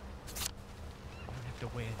 I don't have to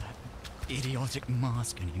wear that idiotic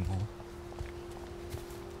mask anymore.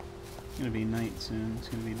 It's gonna be night soon. It's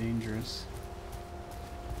gonna be dangerous.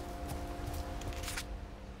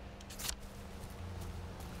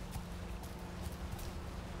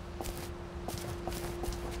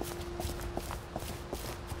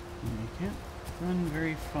 You can't run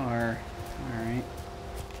very far. Alright.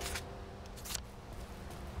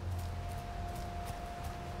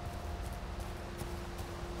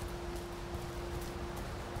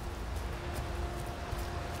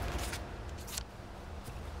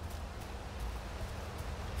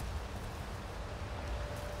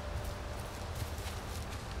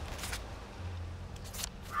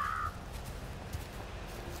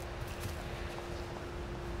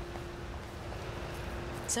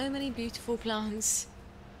 So many beautiful plants,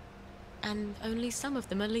 and only some of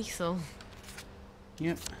them are lethal.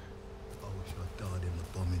 Yep. I wish I died in the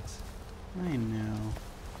bombings. I know.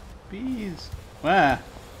 Bees. Wow.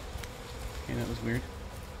 Okay, that was weird.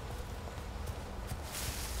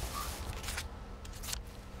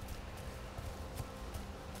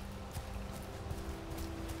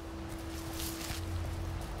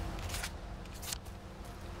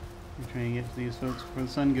 I'm trying to get to these folks before the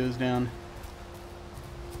sun goes down.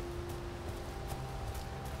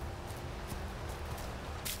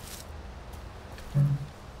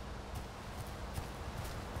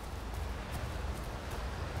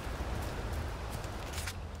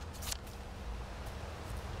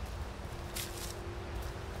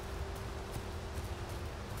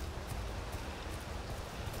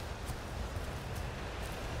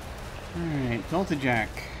 Alright, Delta Jack.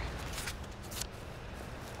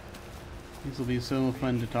 These will be so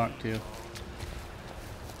fun to talk to.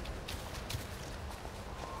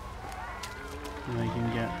 And I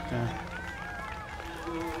can get,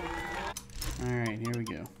 Alright, here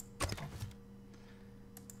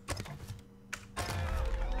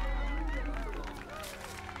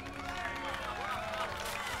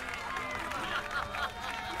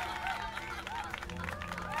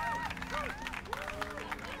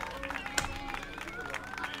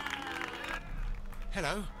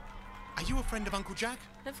Hello. Are you a friend of Uncle Jack?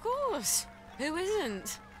 Of course. Who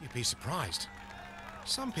isn't? You'd be surprised.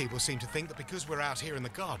 Some people seem to think that because we're out here in the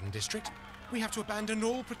Garden District, we have to abandon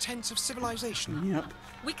all pretense of civilization. Yep.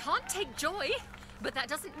 We can't take joy, but that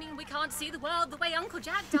doesn't mean we can't see the world the way Uncle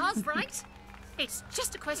Jack does, right? It's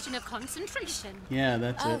just a question of concentration. Yeah,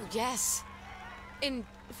 that's it. Oh, yes. In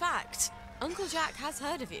fact, Uncle Jack has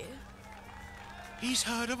heard of you. He's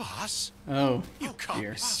heard of us? Oh, You can't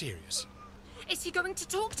dear. be serious. Is he going to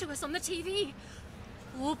talk to us on the TV?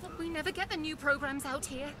 Oh, but we never get the new programs out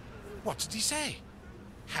here. What did he say?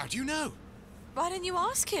 How do you know? Why don't you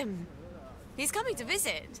ask him? He's coming to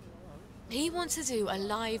visit. He wants to do a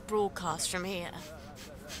live broadcast from here.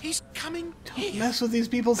 He's coming Don't here. mess with these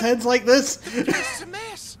people's heads like this. This is a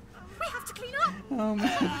mess. We have to clean up. Oh, man.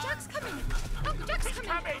 Uncle Jack's coming. Uncle Jack's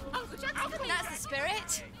coming. Uncle Jack's coming. That's the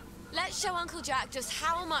spirit. Let's show Uncle Jack just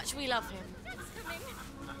how much we love him. Jack's coming.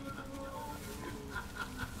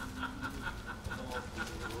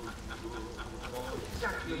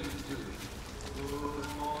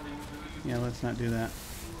 Yeah, let's not do that.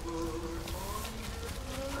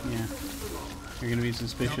 Yeah. You're gonna be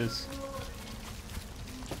suspicious.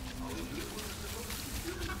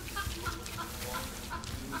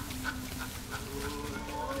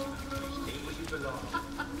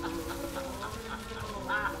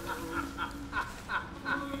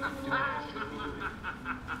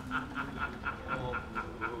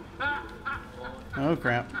 Oh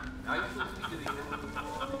crap.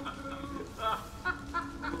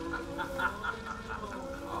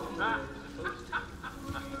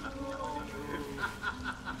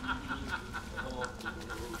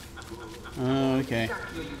 Oh, okay.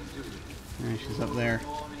 Yeah, she's up there.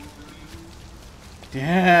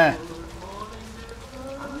 Yeah!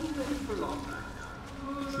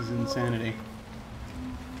 This is insanity.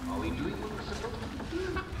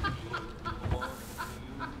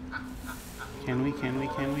 Can we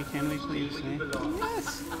please say?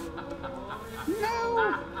 Yes!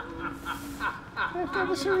 No! I have to have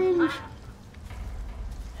a syringe.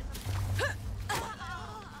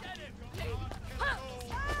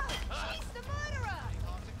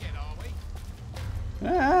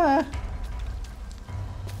 Ah!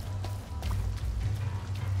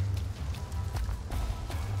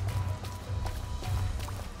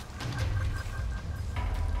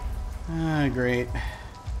 Ah, great.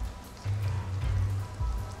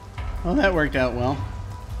 Well, that worked out well.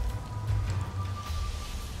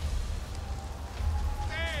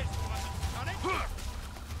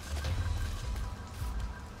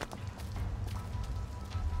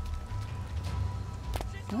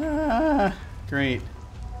 Ah, great.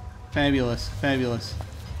 Fabulous, fabulous.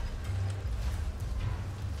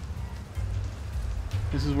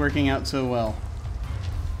 This is working out so well.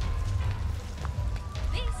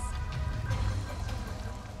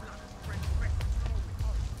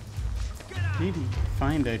 Need to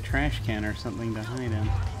find a trash can or something to hide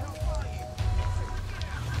in.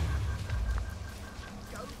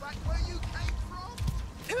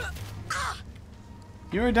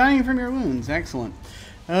 You are dying from your wounds. Excellent.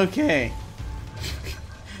 Okay.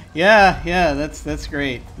 Yeah, that's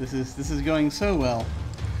great. This is going so well.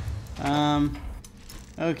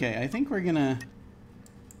 Okay, I think we're gonna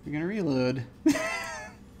reload.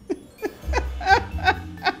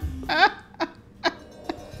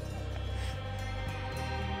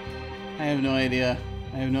 I have no idea.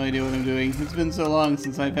 I have no idea what I'm doing. It's been so long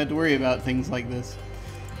since I've had to worry about things like this.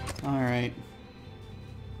 Alright.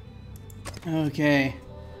 Okay.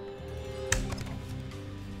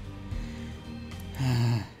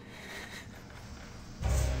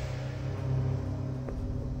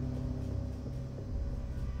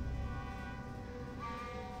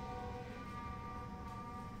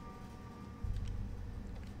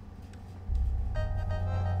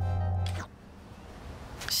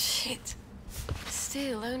 Shit.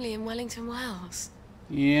 Still only in Wellington, Wales.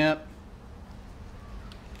 Yep.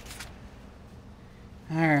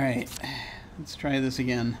 Alright. Let's try this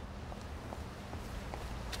again.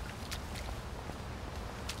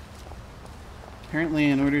 Apparently,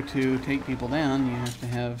 in order to take people down, you have to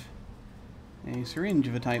have a syringe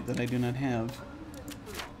of a type that I do not have.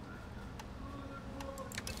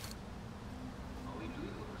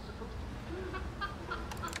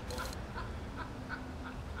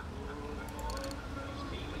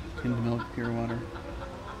 Tinned milk, pure water.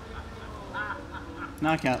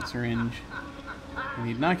 Knockout syringe. I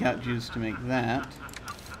need knockout juice to make that.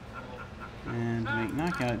 And to make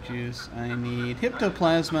knockout juice, I need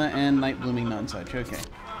Hyptoplasma and Night Blooming Nonsuch. Okay.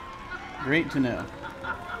 Great to know.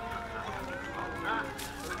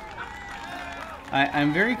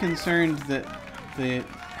 I'm very concerned that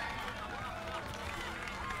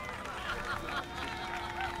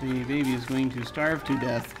The baby is going to starve to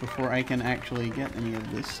death before I can actually get any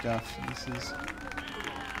of this stuff.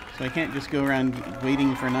 So I can't just go around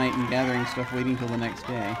waiting for night and gathering stuff, waiting till the next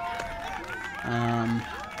day.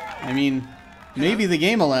 I mean, maybe the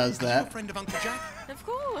game allows that. A friend of Uncle Jack? Of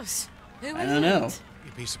course. Who I don't know.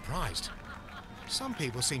 You'd be surprised. Some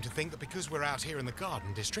people seem to think that because we're out here in the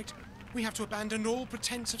Garden District, we have to abandon all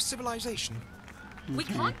pretense of civilization. We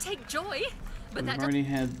can't take joy, but We've already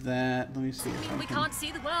had that. Let me see if I we can... can't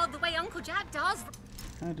see the world the way Uncle Jack does.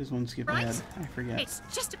 How does one skip Right? ahead? I forget. It's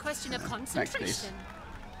just a question of Backspace. concentration.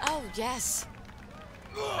 Oh, yes.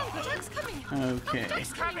 Uncle Jack's coming. Okay. Uncle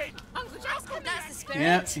Jack's coming. Uncle Jack's coming. That's the spirit.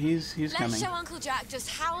 Yeah, he's Let's coming. show Uncle Jack just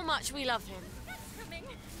how much we love him.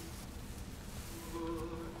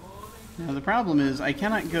 Now the problem is I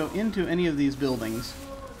cannot go into any of these buildings.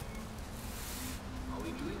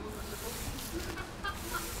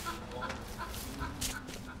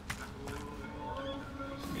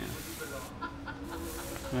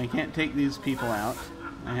 And I can't take these people out.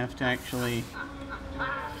 I have to actually...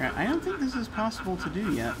 I don't think this is possible to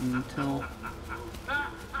do yet until...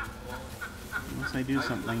 Unless I do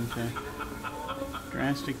something to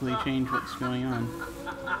drastically change what's going on.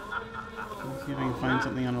 Let's see if I can find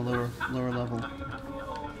something on a lower level.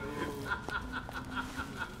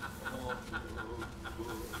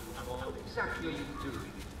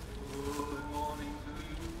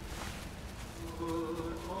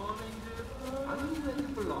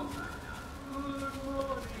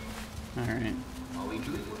 Alright.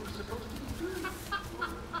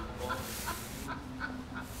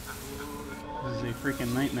 This is a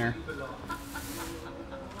freaking nightmare.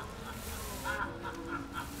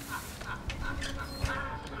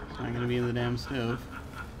 It's not gonna be in the damn stove.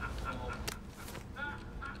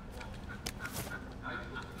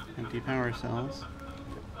 Empty power cells.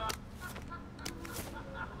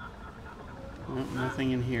 Nope,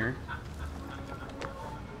 nothing in here.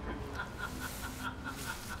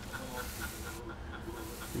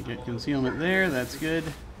 We get concealment there, that's good.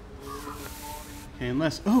 Okay,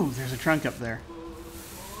 unless... Oh, there's a trunk up there.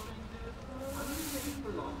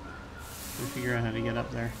 We'll figure out how to get up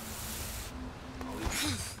there.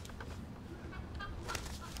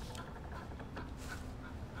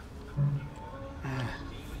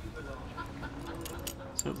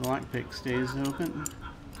 So the lockpick stays open.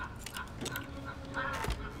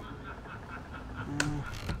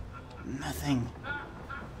 Nothing.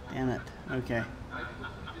 Damn it. Okay.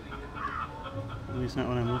 At least not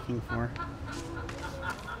what I'm looking for.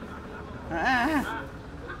 Ah!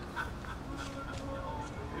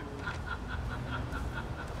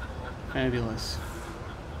 Fabulous.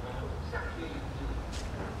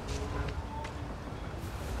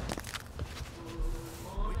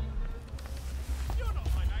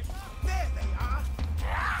 There they are!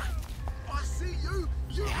 I see you!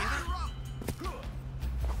 You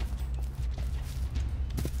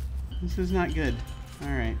This is not good.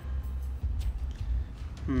 Alright.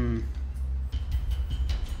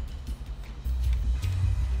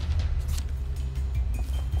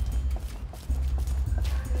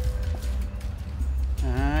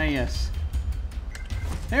 Ah, yes.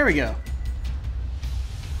 There we go.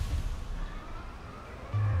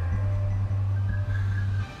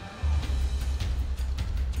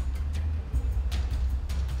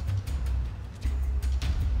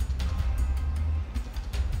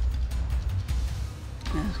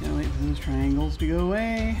 Just gotta wait for those triangles to go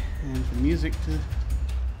away and for the music to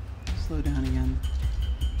slow down again.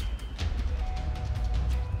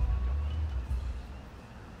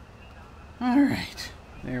 Alright,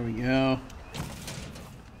 there we go.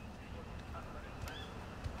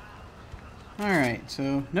 Alright,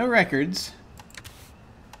 so no records.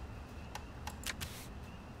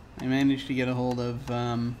 I managed to get a hold of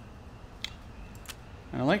an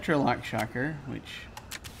electro-lock shocker, which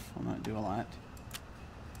will not do a lot.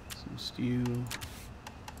 Some stew.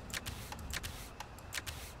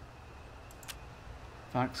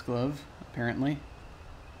 Foxglove, apparently.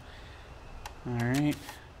 Alright.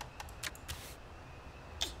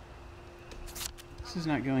 This is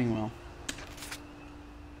not going well.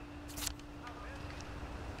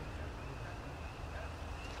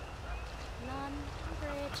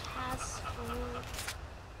 Non-bridge has food.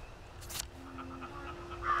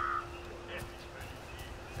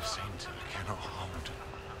 The saint cannot hold.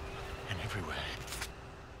 And everywhere,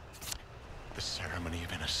 the ceremony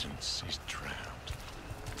of innocence is drowned.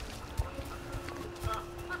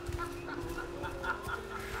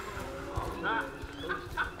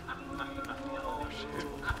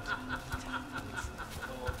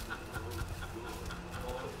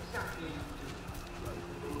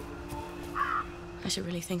 I should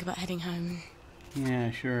really think about heading home.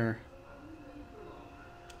 Yeah, sure.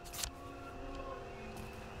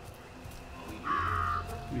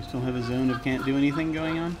 We still have a zone of can't do anything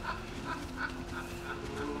going on?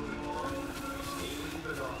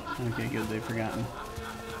 Okay, good, they've forgotten.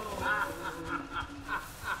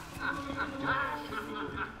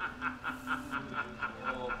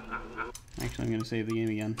 Actually, I'm going to save the game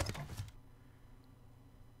again.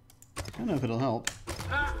 I don't know if it'll help.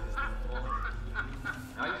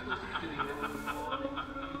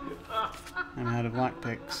 I'm out of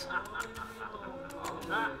lockpicks.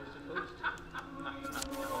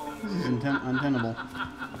 This is untenable.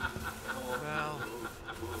 Well,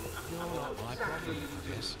 you're not my problem,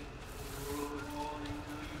 I guess.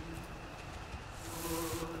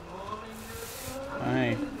 Hi.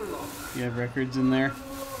 You have records in there?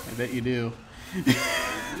 I bet you do.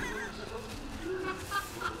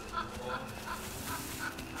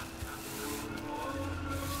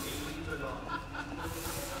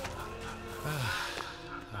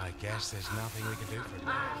 I guess there's nothing we can do for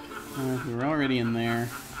it. We're already in there.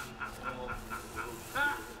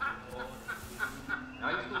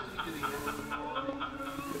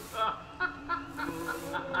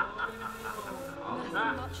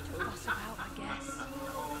 Nothing much to fuss about, I guess.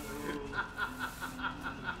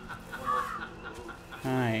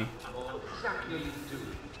 Hi. You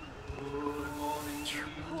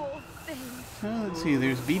poor thing. Oh, let's see,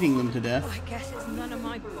 there's beating them to death. I guess it's none of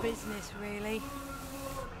my business, really.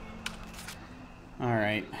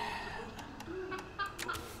 Alright.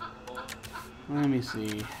 Let me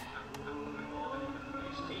see.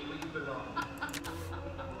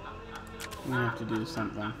 I'm gonna have to do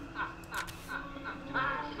something.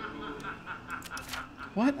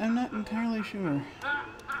 What? I'm not entirely sure.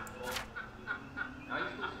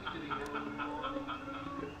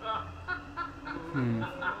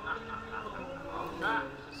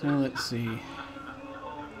 So let's see.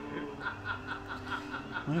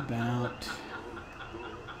 What about...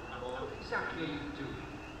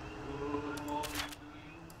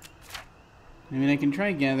 I mean, I can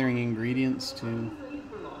try gathering ingredients to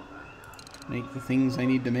make the things I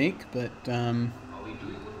need to make, but I'll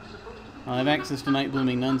have access to Night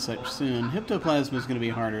Blooming Nunsuch soon. Hyptoplasma is going to be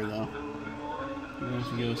harder, though. I'm going to have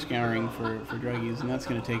to go scouring for druggies, and that's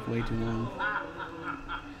going to take way too long.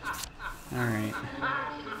 Alright.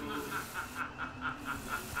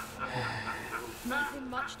 Nothing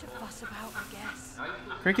much to fuss about, I guess.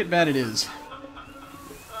 Cricket bat it is.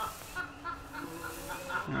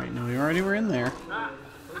 Alright, now we already were in there.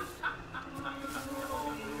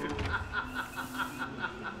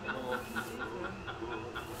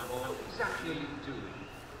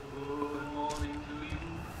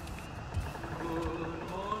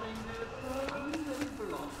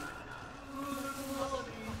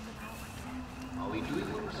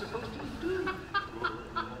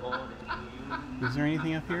 Is there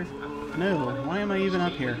anything up here? No. Why am I even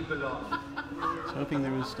up here? I was hoping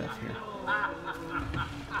there was stuff here.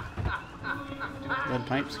 Lead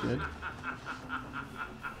pipe's good.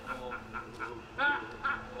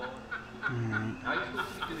 Alright.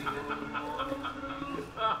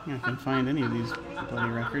 I can find any of these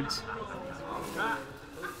bloody records.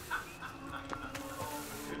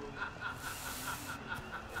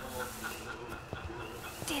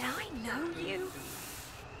 Did I know you?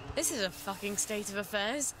 This is a fucking state of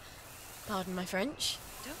affairs. Pardon my French.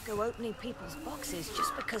 Don't go opening people's boxes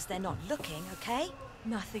just because they're not looking, okay?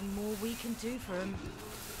 Nothing more we can do for him.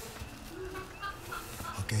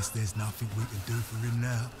 I guess there's nothing we can do for him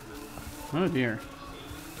now. Oh dear.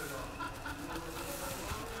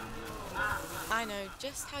 I know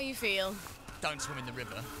just how you feel. Don't swim in the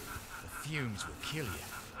river. The fumes will kill you.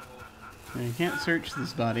 Now, you can't search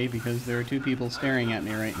this body because there are two people staring at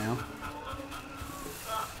me right now.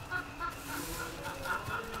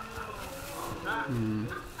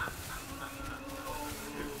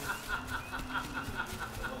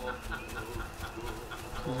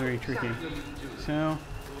 This is very tricky. So,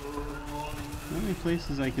 the only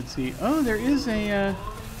places I could see... Oh, there is a,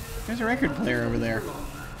 there's a record player over there.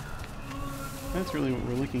 That's really what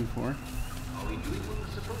we're looking for.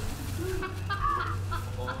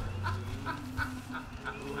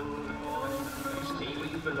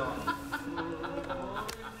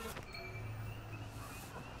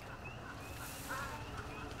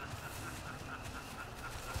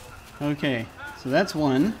 Okay, so that's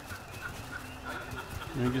one.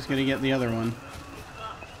 I'm just gonna get the other one.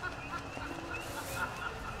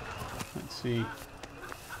 Let's see.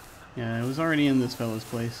 Yeah, it was already in this fellow's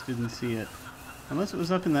place. Didn't see it. Unless it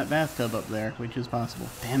was up in that bathtub up there, which is possible.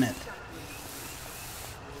 Damn it.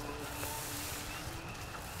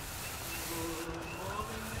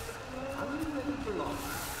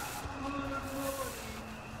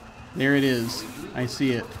 There it is. I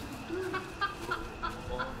see it.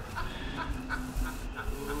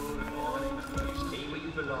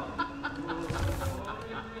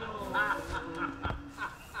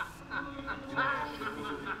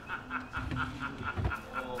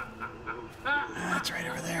 It's right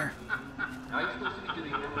over there.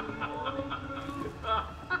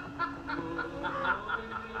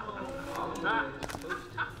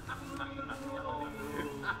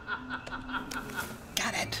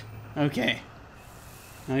 Got it. Okay.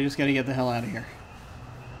 Now I just gotta get the hell out of here.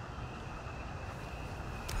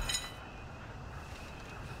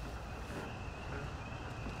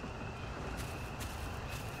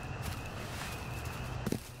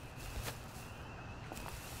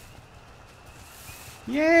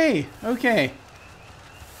 Yay! Okay.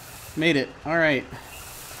 Made it. Alright.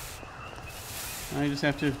 I just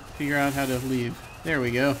have to figure out how to leave. There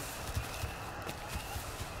we go.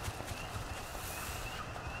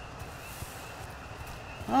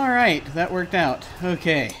 Alright, that worked out.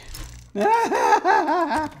 Okay.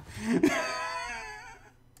 That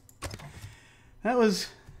was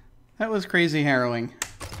crazy harrowing.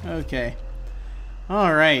 Okay.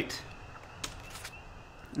 Alright.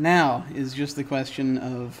 Now is just the question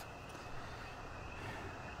of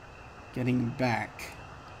getting back.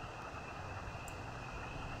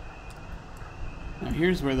 Now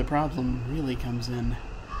here's where the problem really comes in.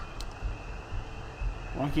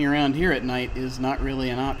 Walking around here at night is not really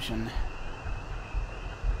an option.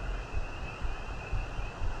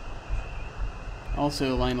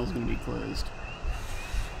 Also, Lionel's going to be closed.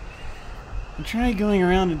 I'll try going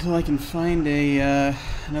around until I can find a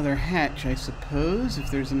another hatch, I suppose,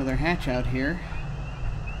 if there's another hatch out here.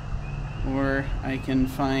 Or I can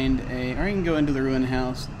find or I can go into the ruined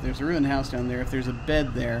house. There's a ruined house down there. If there's a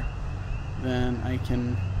bed there, then I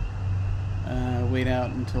can wait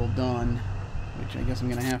out until dawn, which I guess I'm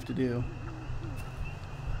going to have to do.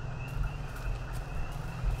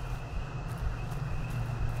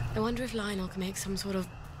 I wonder if Lionel can make some sort of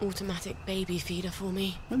automatic baby feeder for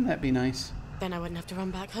me. Wouldn't that be nice? Then I wouldn't have to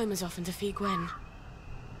run back home as often to feed Gwen.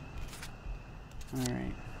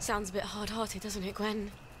 Alright. Sounds a bit hard-hearted, doesn't it,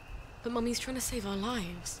 Gwen? But Mummy's trying to save our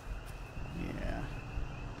lives. Yeah.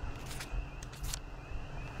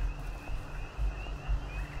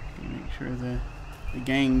 Make sure the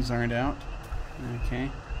gangs aren't out.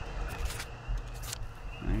 Okay.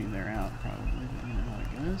 I mean, they're out probably, but you know how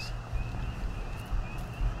it goes.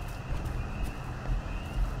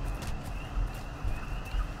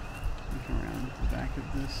 Look around the back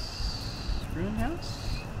of this ruined house.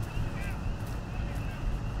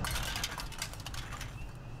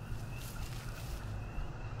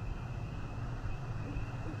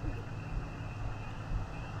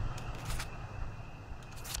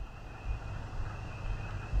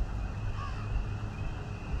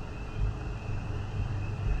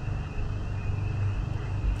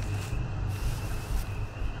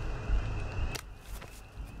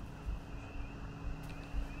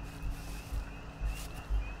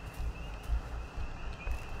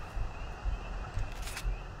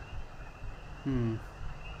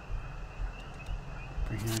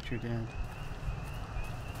 Bring out your dead.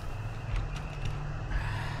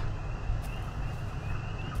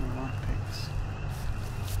 More lockpicks.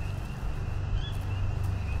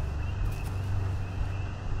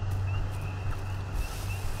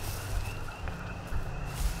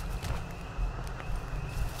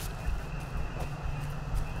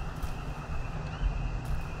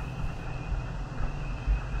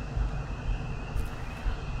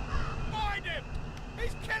 Find him!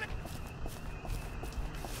 He's killing.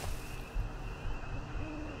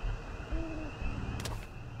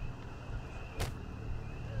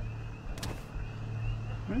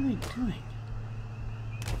 What are they doing?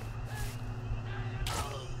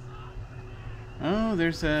 Oh,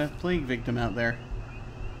 there's a plague victim out there.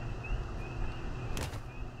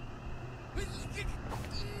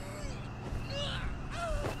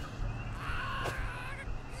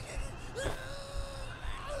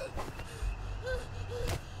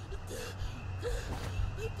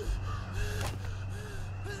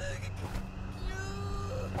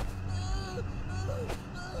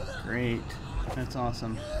 Great. That's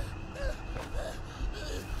awesome.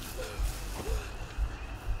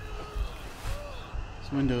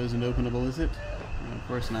 This window isn't openable, is it? No, of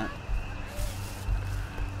course not.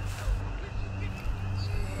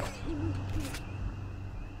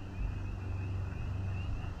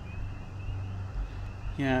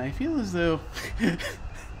 Yeah, I feel as though...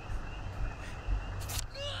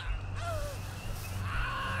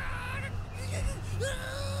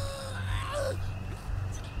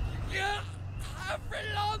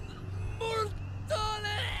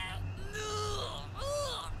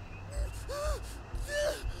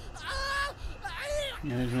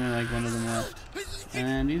 Yeah, there's only like one of them left.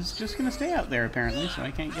 And he's just gonna stay out there apparently, so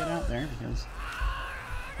I can't get out there because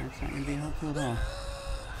that's not gonna be helpful at all.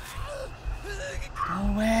 Go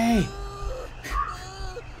away!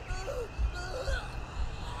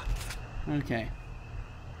 Okay.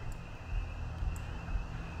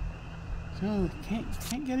 So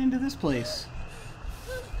can't get into this place.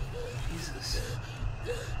 Jesus.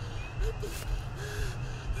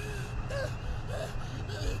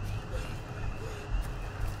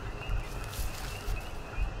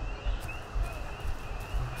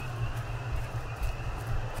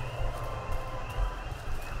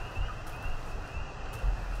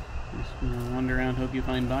 Just wander around, hope you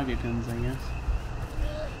find bobby pins, I guess.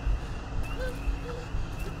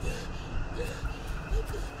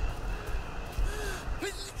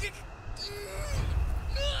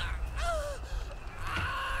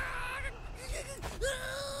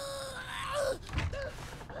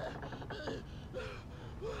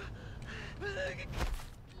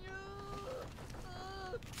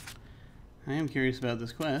 I am curious about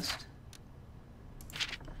this quest.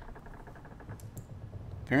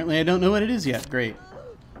 Apparently I don't know what it is yet. Great.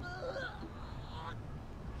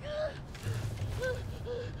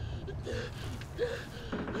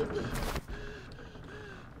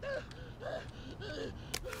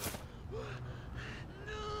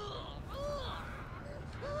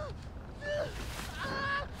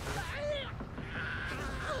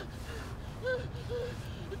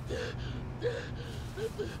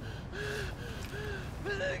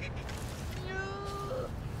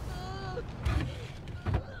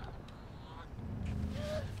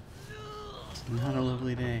 Not a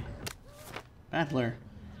lovely day. Battler.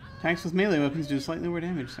 Attacks with melee weapons do slightly more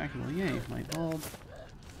damage. Sackable. Yay. Light bulb.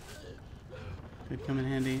 Could come in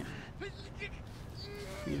handy.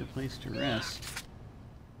 Need a place to rest.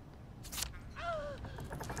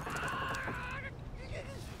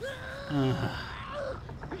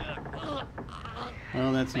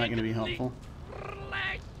 Well, that's not going to be helpful.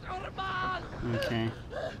 Okay.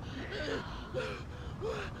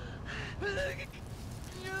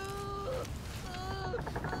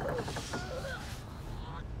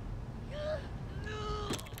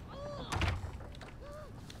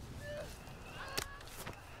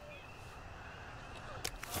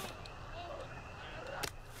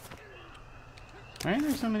 Why are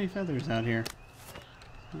there so many feathers out here?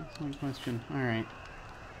 That's one question. Alright.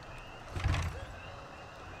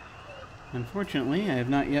 Unfortunately, I have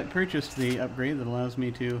not yet purchased the upgrade that allows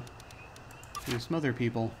me to smother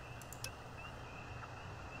people.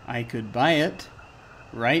 I could buy it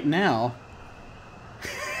right now.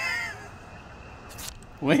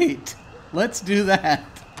 Wait, let's do that.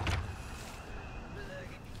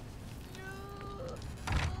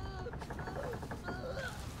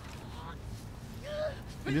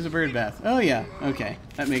 It is a bird bath. Oh yeah, okay.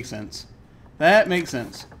 That makes sense. That makes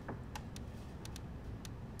sense.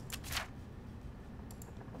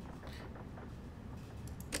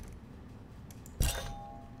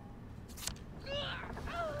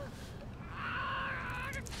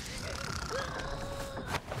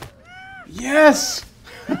 Yes!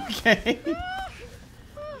 Okay.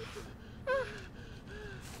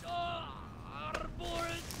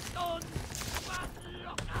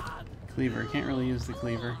 Cleaver. Can't really use the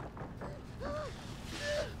cleaver.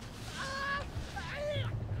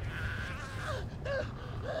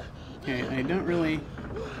 Okay, I don't really...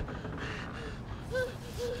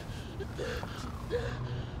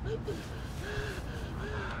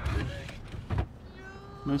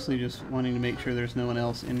 Mostly just wanting to make sure there's no one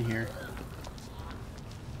else in here.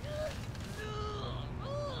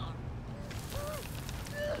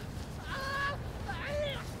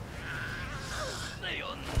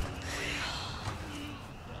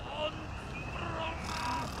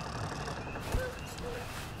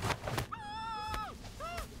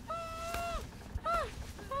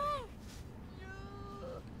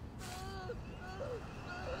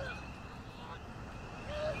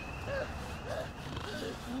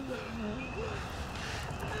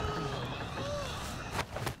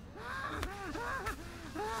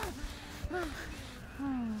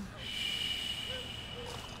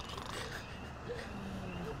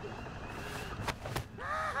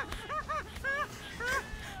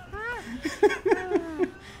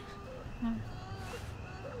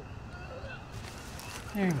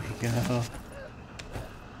 There we go.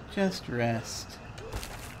 Just rest.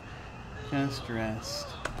 Just rest.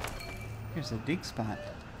 Here's a dig spot.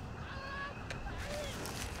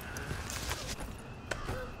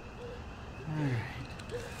 Alright.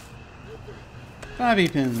 Bobby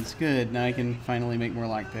pins. Good. Now I can finally make more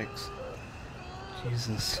lockpicks.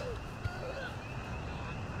 Jesus.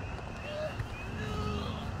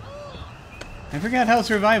 I forgot how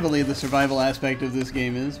survivally the survival aspect of this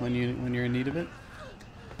game is when you're in need of it.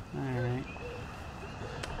 Alright.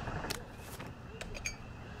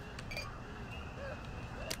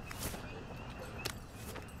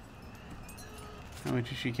 How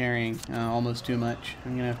much is she carrying? Almost too much.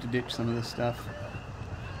 I'm gonna have to ditch some of this stuff.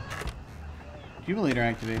 Jubilator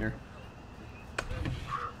activator.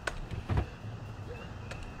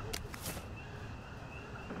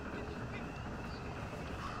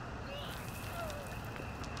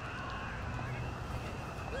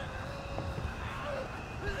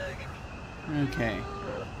 Okay.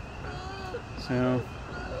 So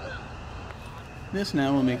this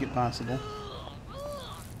now will make it possible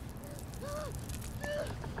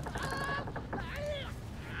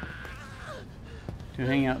to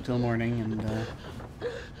hang out till morning and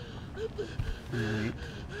wait.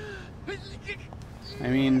 I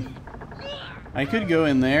mean, I could go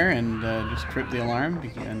in there and just trip the alarm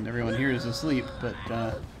and everyone here is asleep, but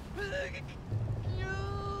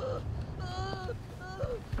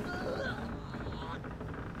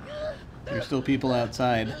there's still people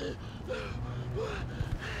outside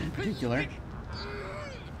in particular.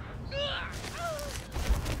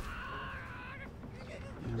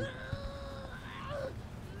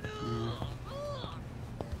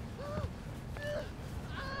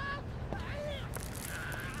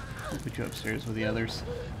 I'll put you upstairs with the others,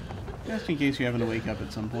 just in case you happen to wake up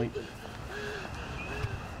at some point.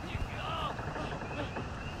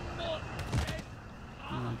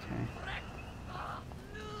 Okay.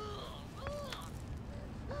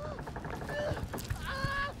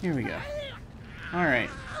 Here we go. Alright.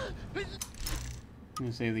 I'm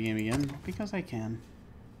gonna save the game again, because I can.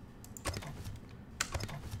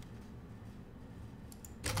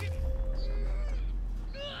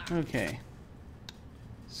 Okay.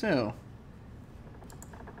 So.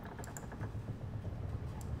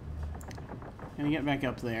 I'm gonna get back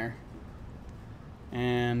up there.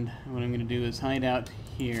 And what I'm gonna do is hide out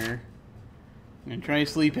here. I'm gonna try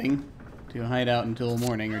sleeping to hide out until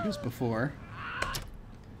morning or just before.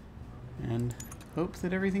 And hope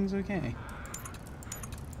that everything's okay.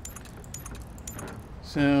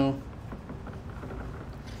 So,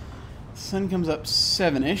 the sun comes up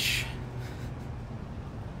 7-ish.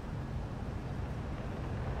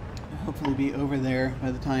 Hopefully be over there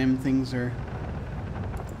by the time things are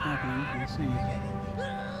happening. Let's see.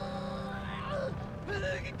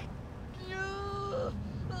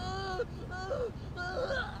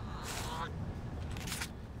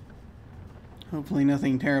 Hopefully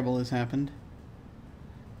nothing terrible has happened.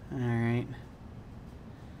 Alright.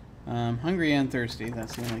 Hungry and thirsty,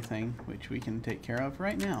 that's the only thing which we can take care of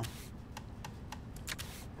right now.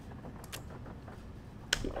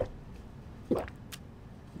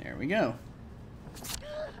 There we go.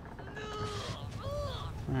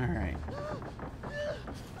 Alright.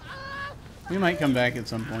 We might come back at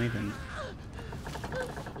some point and...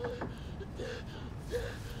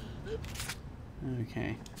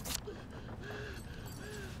 Okay.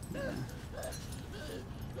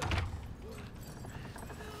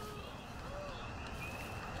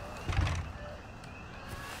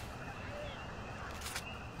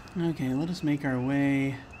 Okay, let us make our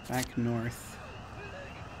way back north.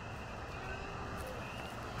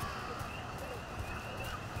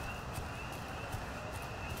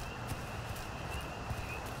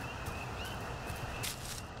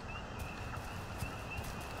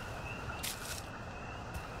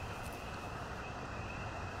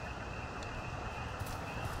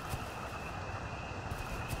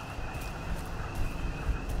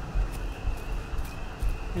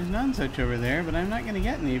 There's none such over there, but I'm not going to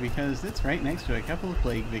get any because it's right next to a couple of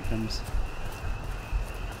plague victims.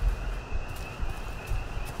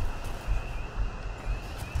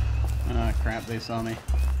 Ah, crap, they saw me.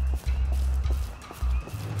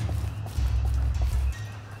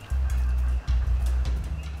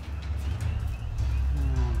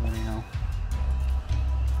 Oh, bloody hell.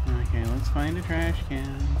 Okay, let's find a trash can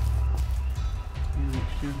in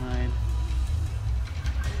which to hide.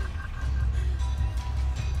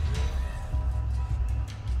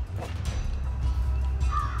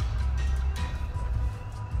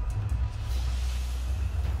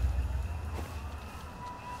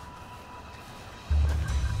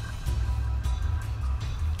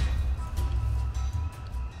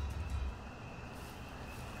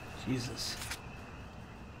 Jesus.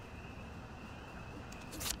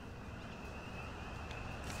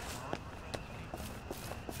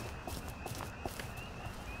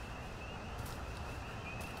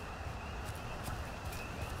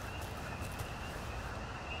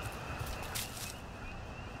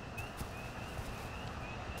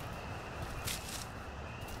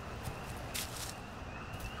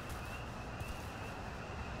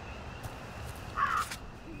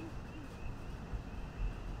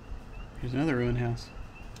 Here's another ruined house.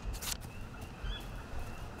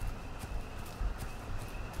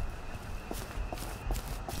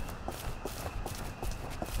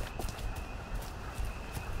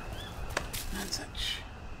 Not such.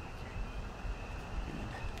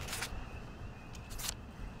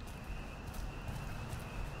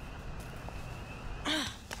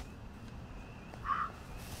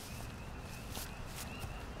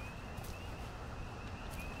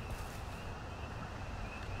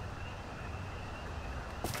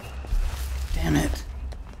 Damn it.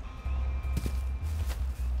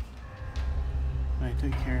 I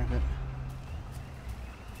took care of it.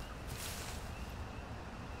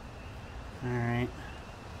 Alright.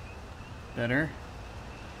 Better.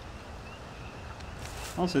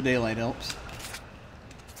 Also daylight helps.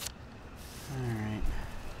 Alright.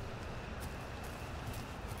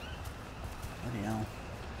 Bloody hell.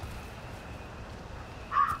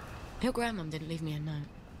 Your grandmum didn't leave me a note.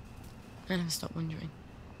 I never stopped wondering.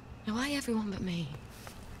 Now, why everyone but me?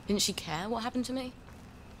 Didn't she care what happened to me?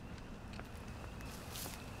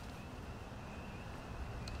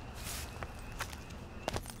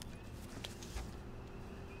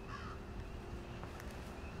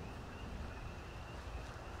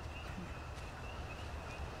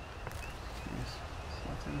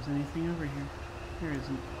 If there's anything over here. There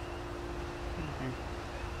isn't. Okay.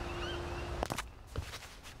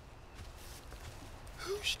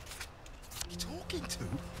 Who's she talking to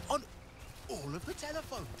on all of the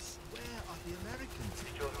telephones? Where are the Americans?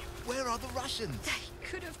 Where are the Russians? They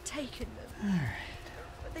could have taken them. Alright.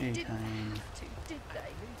 But they didn't Daytime. have to, did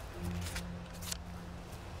they?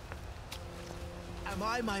 Am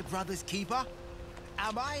I my brother's keeper?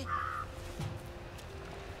 Am I?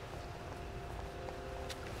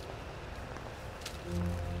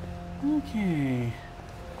 Okay.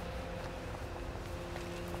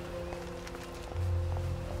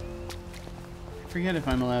 I forget if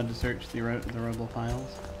I'm allowed to search the rebel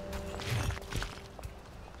files.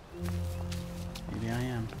 Maybe I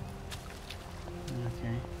am.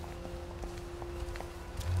 Okay.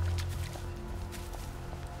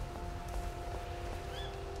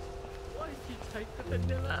 Why did you take the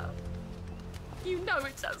vanilla? You know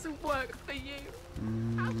it doesn't work for you.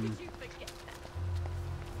 How could you forget that?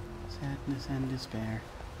 Sadness and despair.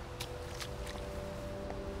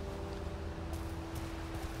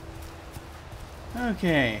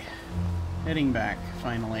 Okay. Heading back,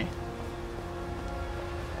 finally.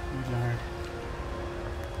 Oh, Lord.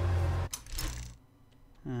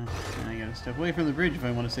 Oh, I gotta step away from the bridge if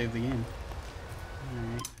I want to save the game.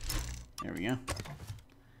 Alright. There we go.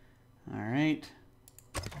 Alright.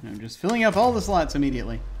 I'm just filling up all the slots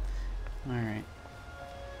immediately. Alright.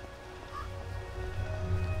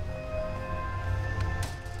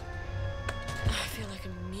 I feel like a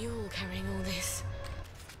mule carrying all this.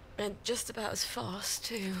 And just about as fast,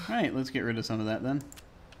 too. Alright, let's get rid of some of that then.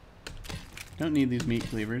 Don't need these meat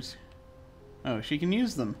cleavers. Oh, she can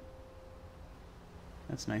use them.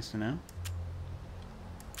 That's nice to know.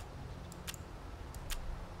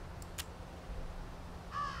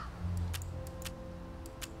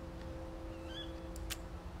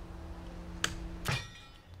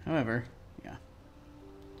 However, yeah.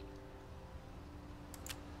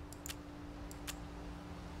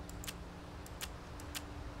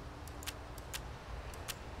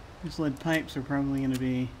 These lead pipes are probably going to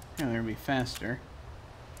be, they're going to be faster.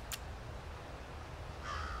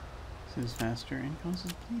 This is faster and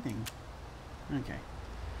causes bleeding. Okay.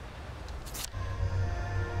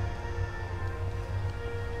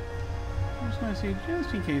 I just want to see,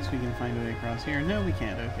 just in case we can find a way across here. No, we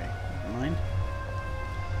can't. Okay, never mind.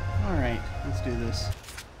 Alright, let's do this.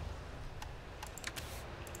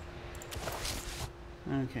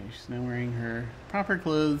 Okay, she's now wearing her proper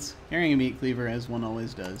clothes, carrying a meat cleaver as one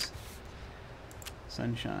always does.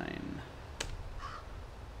 Sunshine.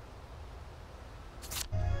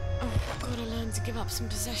 Oh, I've got to learn to give up some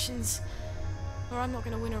possessions, or I'm not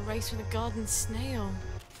going to win a race with a garden snail.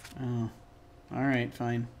 Oh, alright,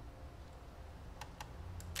 fine.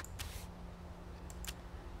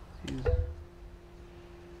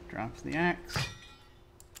 Drops the axe.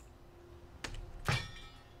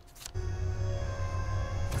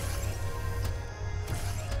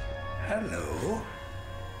 Hello.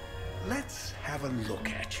 Let's have a look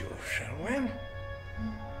at you, shall we?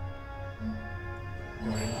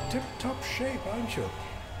 You're in tip-top shape, aren't you?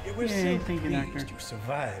 You were Yay, so thank you, pleased Doctor. you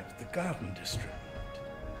survived the garden district.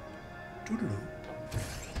 Toodaloo.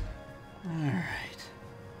 Alright.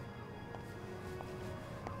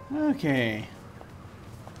 Okay.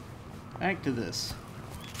 Back to this.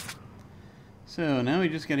 So now we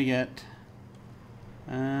just gotta get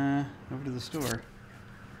over to the store.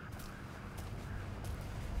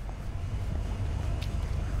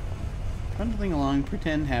 Bundling along,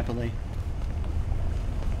 pretend happily.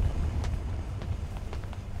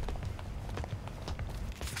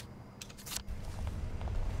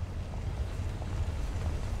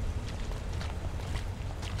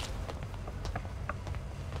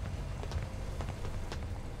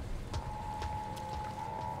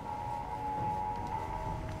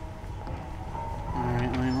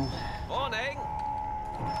 Alright, Lionel. Morning!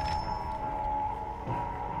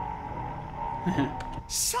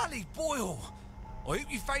 Sally Boyle! I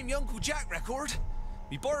hope you found my Uncle Jack record.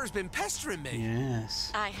 Me brother's been pestering me.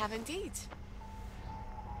 Yes. I have indeed.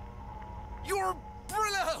 You're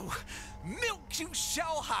Brillo! Milk you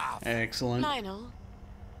shall have! Excellent. Lionel,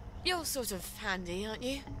 you're sort of handy, aren't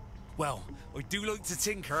you? Well, I do like to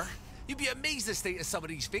tinker. You'd be amazed at the state of some of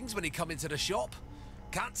these things when they come into the shop.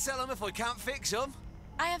 Can't sell them if I can't fix them.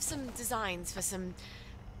 I have some designs for some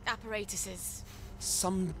apparatuses.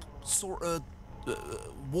 Some sort of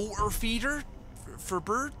water feeder for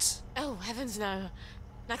birds? Oh, heavens no.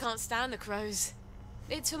 I can't stand the crows.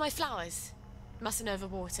 It's for my flowers. Mustn't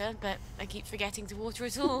overwater, but I keep forgetting to water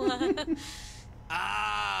it all.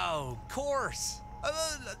 Oh, of course.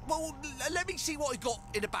 Well, let me see what I got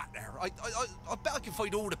in the back there. I bet I can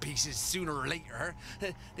find all the pieces sooner or later.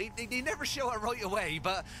 They never show up right away,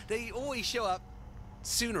 but they always show up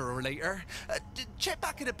sooner or later. Check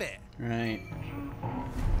back in a bit. Right.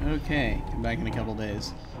 Okay, come back in a couple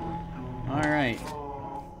days. Alright.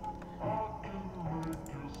 So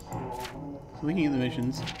looking at the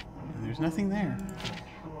missions, there's nothing there.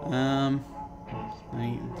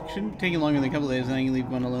 It shouldn't take you longer than a couple days, and I can leave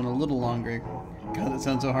one alone a little longer. God, that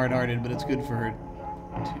sounds so hard-hearted, but it's good for her.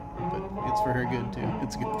 But it's for her good, too.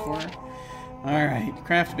 It's good for her. Alright,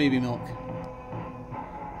 craft baby milk.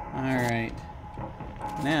 Alright.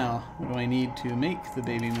 Now, what do I need to make the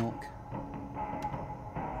baby milk?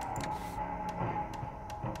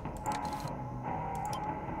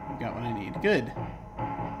 I've got what I need. Good.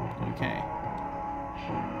 Okay.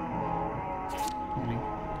 I'm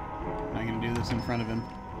not going to do this in front of him.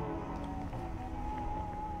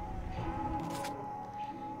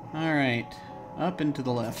 Alright. Up and to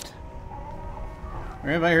the left.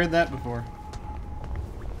 Where have I heard that before?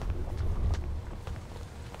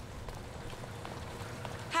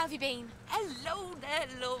 How have you been? Hello there,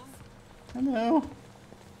 love. Hello.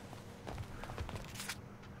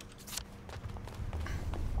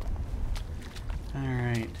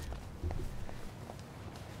 Alright.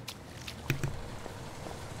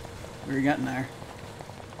 What we got in there?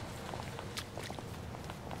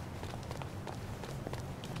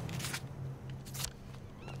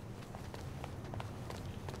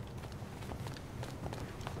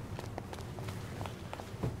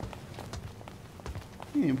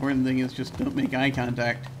 The important thing is just don't make eye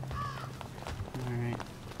contact. Alright.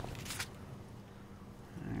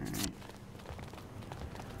 Alright.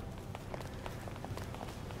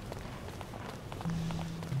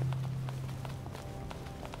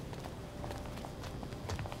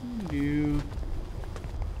 You.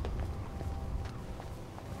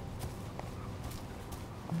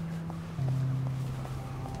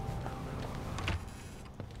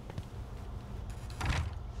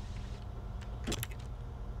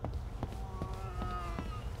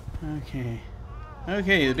 Okay.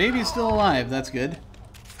 Okay, the baby's still alive. That's good.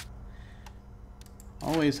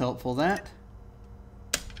 Always helpful, that.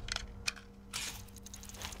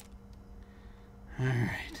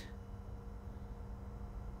 Alright.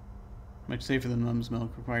 Much safer than mum's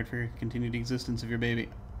milk, required for continued existence of your baby.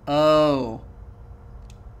 Oh!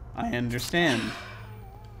 I understand.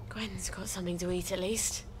 Gwen's got something to eat at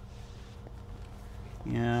least.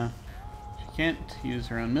 Yeah. She can't use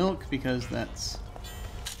her own milk because that's...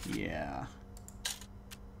 yeah.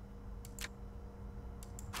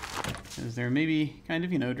 Because there may be kind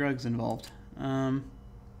of, you know, drugs involved.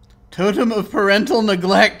 Totem of parental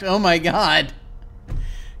neglect! Oh my god!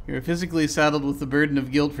 You're physically saddled with the burden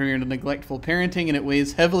of guilt from your neglectful parenting, and it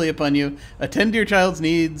weighs heavily upon you. Attend to your child's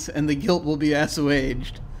needs, and the guilt will be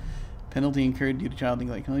assuaged. Penalty incurred due to child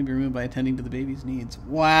neglect can only be removed by attending to the baby's needs.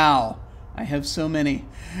 Wow! I have so many.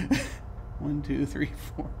 1, 2, 3,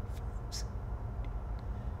 4, 5, 6.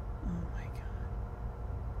 Oh my god.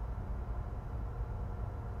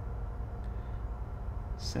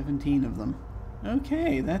 17 of them.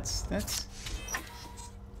 Okay, that's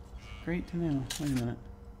great to know. Wait a minute.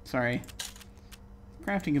 Sorry.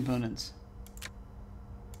 Crafting components.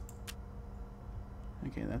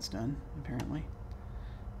 Okay, that's done, apparently.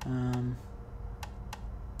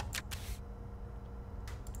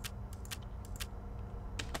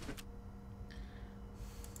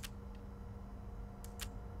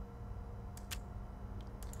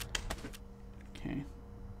 Okay.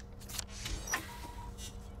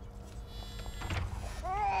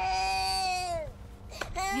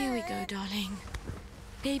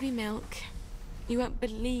 Baby milk. You won't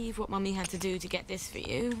believe what Mummy had to do to get this for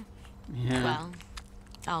you. Yeah. Well,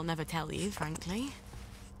 I'll never tell you, frankly.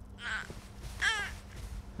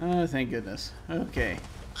 Oh, thank goodness. Okay.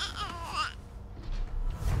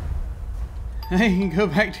 You can go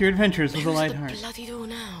back to your adventures with a light heart. Bloody door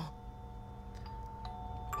now.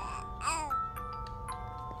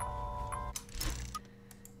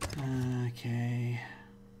 Okay.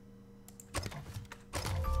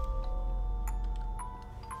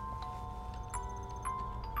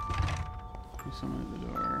 There's someone at the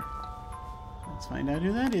door. Let's find out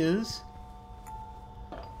who that is.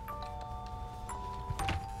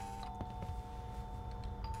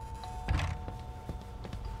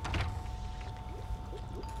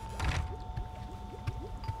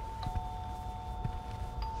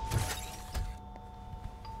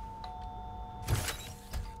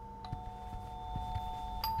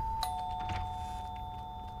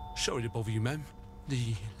 Sorry to bother you, ma'am.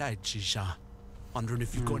 The lads is wondering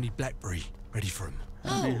if you've got any blackberry ready for 'em.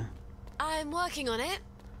 Oh, I'm working on it.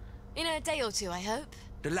 In a day or two, I hope.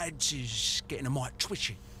 The lads is getting a mite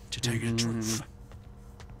twitchy, to tell you the truth.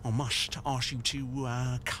 I must ask you to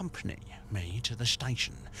accompany me to the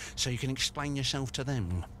station so you can explain yourself to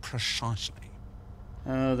them precisely.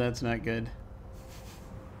 Oh, that's not good.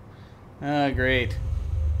 Ah, great.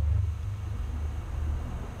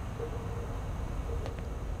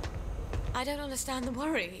 I don't understand the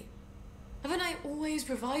worry. Haven't I always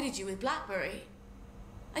provided you with blackberry?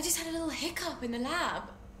 I just had a little hiccup in the lab.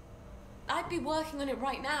 I'd be working on it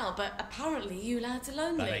right now, but apparently you lads are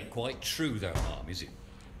lonely. That ain't quite true though, Mom, is it?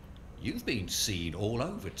 You've been seen all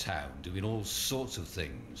over town doing all sorts of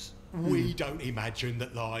things. We don't imagine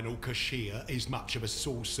that Lionel Cashier is much of a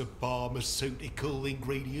source of pharmaceutical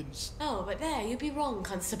ingredients. Oh, but there, you'd be wrong,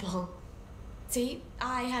 Constable. See,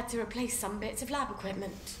 I had to replace some bits of lab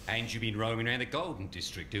equipment. And you've been roaming around the Golden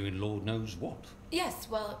District doing Lord knows what. Yes,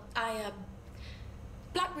 well,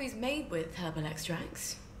 blackberry's made with herbal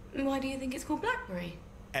extracts. Why do you think it's called blackberry?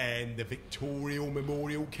 And the Victorial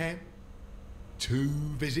Memorial Camp? 2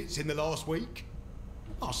 visits in the last week?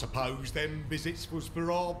 I suppose them visits was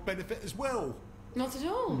for our benefit as well. Not at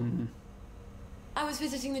all. I was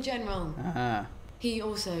visiting the General. He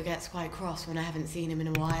also gets quite cross when I haven't seen him in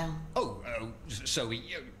a while. So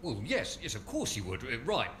he... well, yes, of course he would.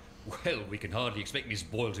 Right. Well, we can hardly expect Miss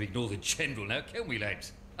Boyle to ignore the General now, can we,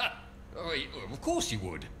 lads? Of course he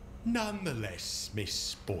would. Nonetheless,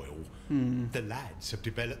 Miss Boyle, the lads have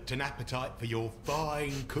developed an appetite for your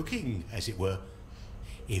fine cooking, as it were.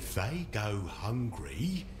 If they go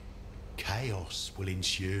hungry, chaos will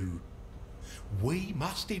ensue. We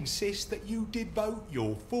must insist that you devote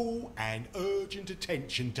your full and urgent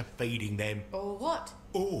attention to feeding them. Or what?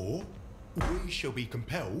 Or we shall be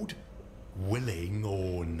compelled, willing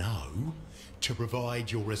or no, to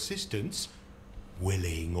provide your assistance,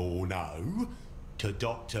 willing or no, to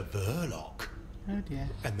Dr. Verloc. Oh dear.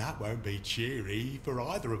 And that won't be cheery for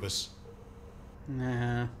either of us.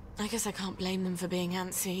 Nah. I guess I can't blame them for being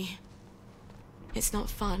antsy. It's not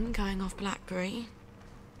fun going off blackberry.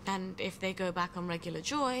 And if they go back on regular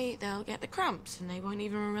joy, they'll get the cramps and they won't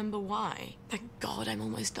even remember why. Thank God I'm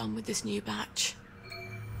almost done with this new batch.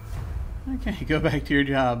 Okay, go back to your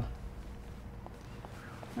job.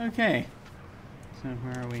 Okay. So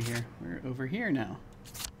where are we here? We're over here now.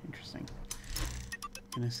 Interesting.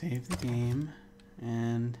 Gonna save the game,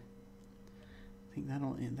 and I think that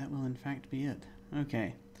will in fact be it.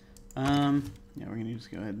 Okay. Yeah, we're gonna just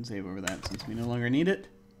go ahead and save over that since we no longer need it.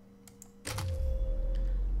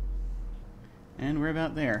 And we're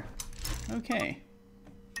about there. Okay.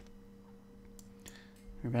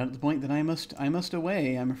 We're about at the point that I must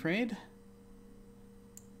away, I'm afraid.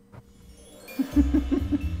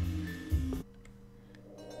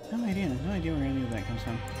 No idea where any of that comes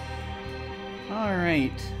from.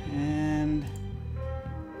 Alright, and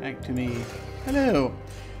back to me. Hello!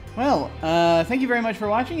 Well, thank you very much for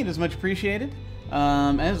watching. It is much appreciated,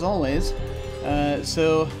 as always.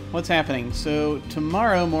 So, what's happening? So,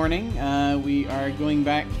 tomorrow morning, we are going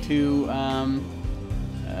back to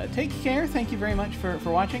Take Care. Thank you very much for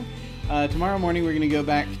watching. Tomorrow morning, we're going to go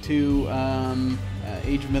back to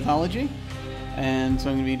Age of Mythology. And so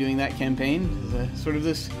I'm going to be doing that campaign. Sort of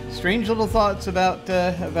this strange little thoughts about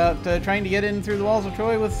trying to get in through the walls of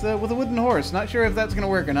Troy with a wooden horse. Not sure if that's going to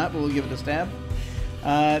work or not, but we'll give it a stab.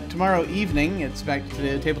 Tomorrow evening, it's back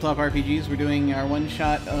to Tabletop RPGs. We're doing our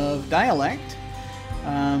one-shot of Dialect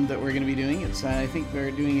that we're going to be doing. It's I think we're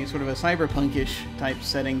doing a sort of a cyberpunkish type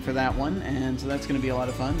setting for that one, and so that's going to be a lot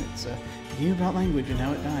of fun. It's a game about language and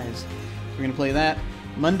how it dies. So we're going to play that.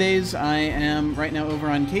 Mondays, I am right now over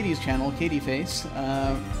on Katie's channel, Katie Face,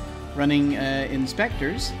 running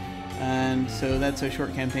Inspectors. And so that's a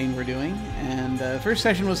short campaign we're doing. And first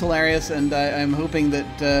session was hilarious, and I'm hoping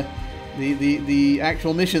that the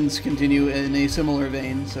actual missions continue in a similar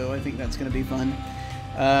vein, so I think that's going to be fun.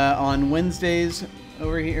 On Wednesdays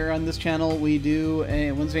over here on this channel, we do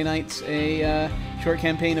Wednesday nights a short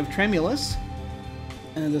campaign of Tremulous.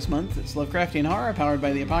 This month it's Lovecraftian horror powered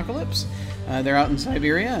by the apocalypse. They're out in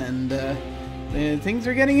Siberia, and things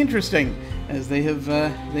are getting interesting as they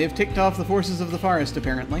have ticked off the forces of the forest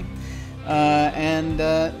apparently.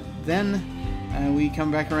 Then we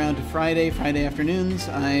come back around to Friday afternoons.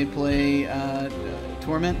 I play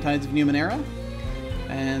Torment, Tides of Numenera,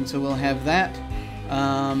 and so we'll have that.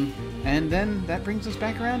 And then that brings us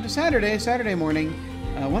back around to Saturday morning,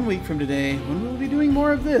 1 week from today, when we'll be doing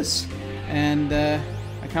more of this, and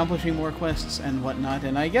accomplishing more quests and whatnot,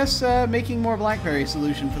 and I guess making more BlackBerry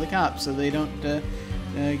solution for the cops so they don't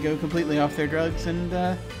go completely off their drugs and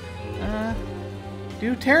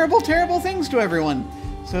do terrible things to everyone.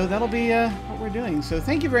 So that'll be what we're doing. So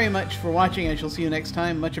thank you very much for watching. I shall see you next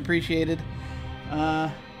time. Much appreciated.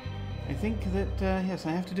 I think that, yes,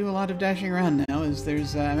 I have to do a lot of dashing around now, as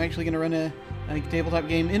I'm actually going to run a tabletop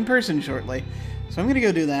game in person shortly. So I'm going to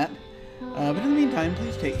go do that. But in the meantime,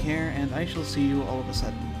 please take care, and I shall see you all of a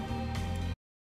sudden.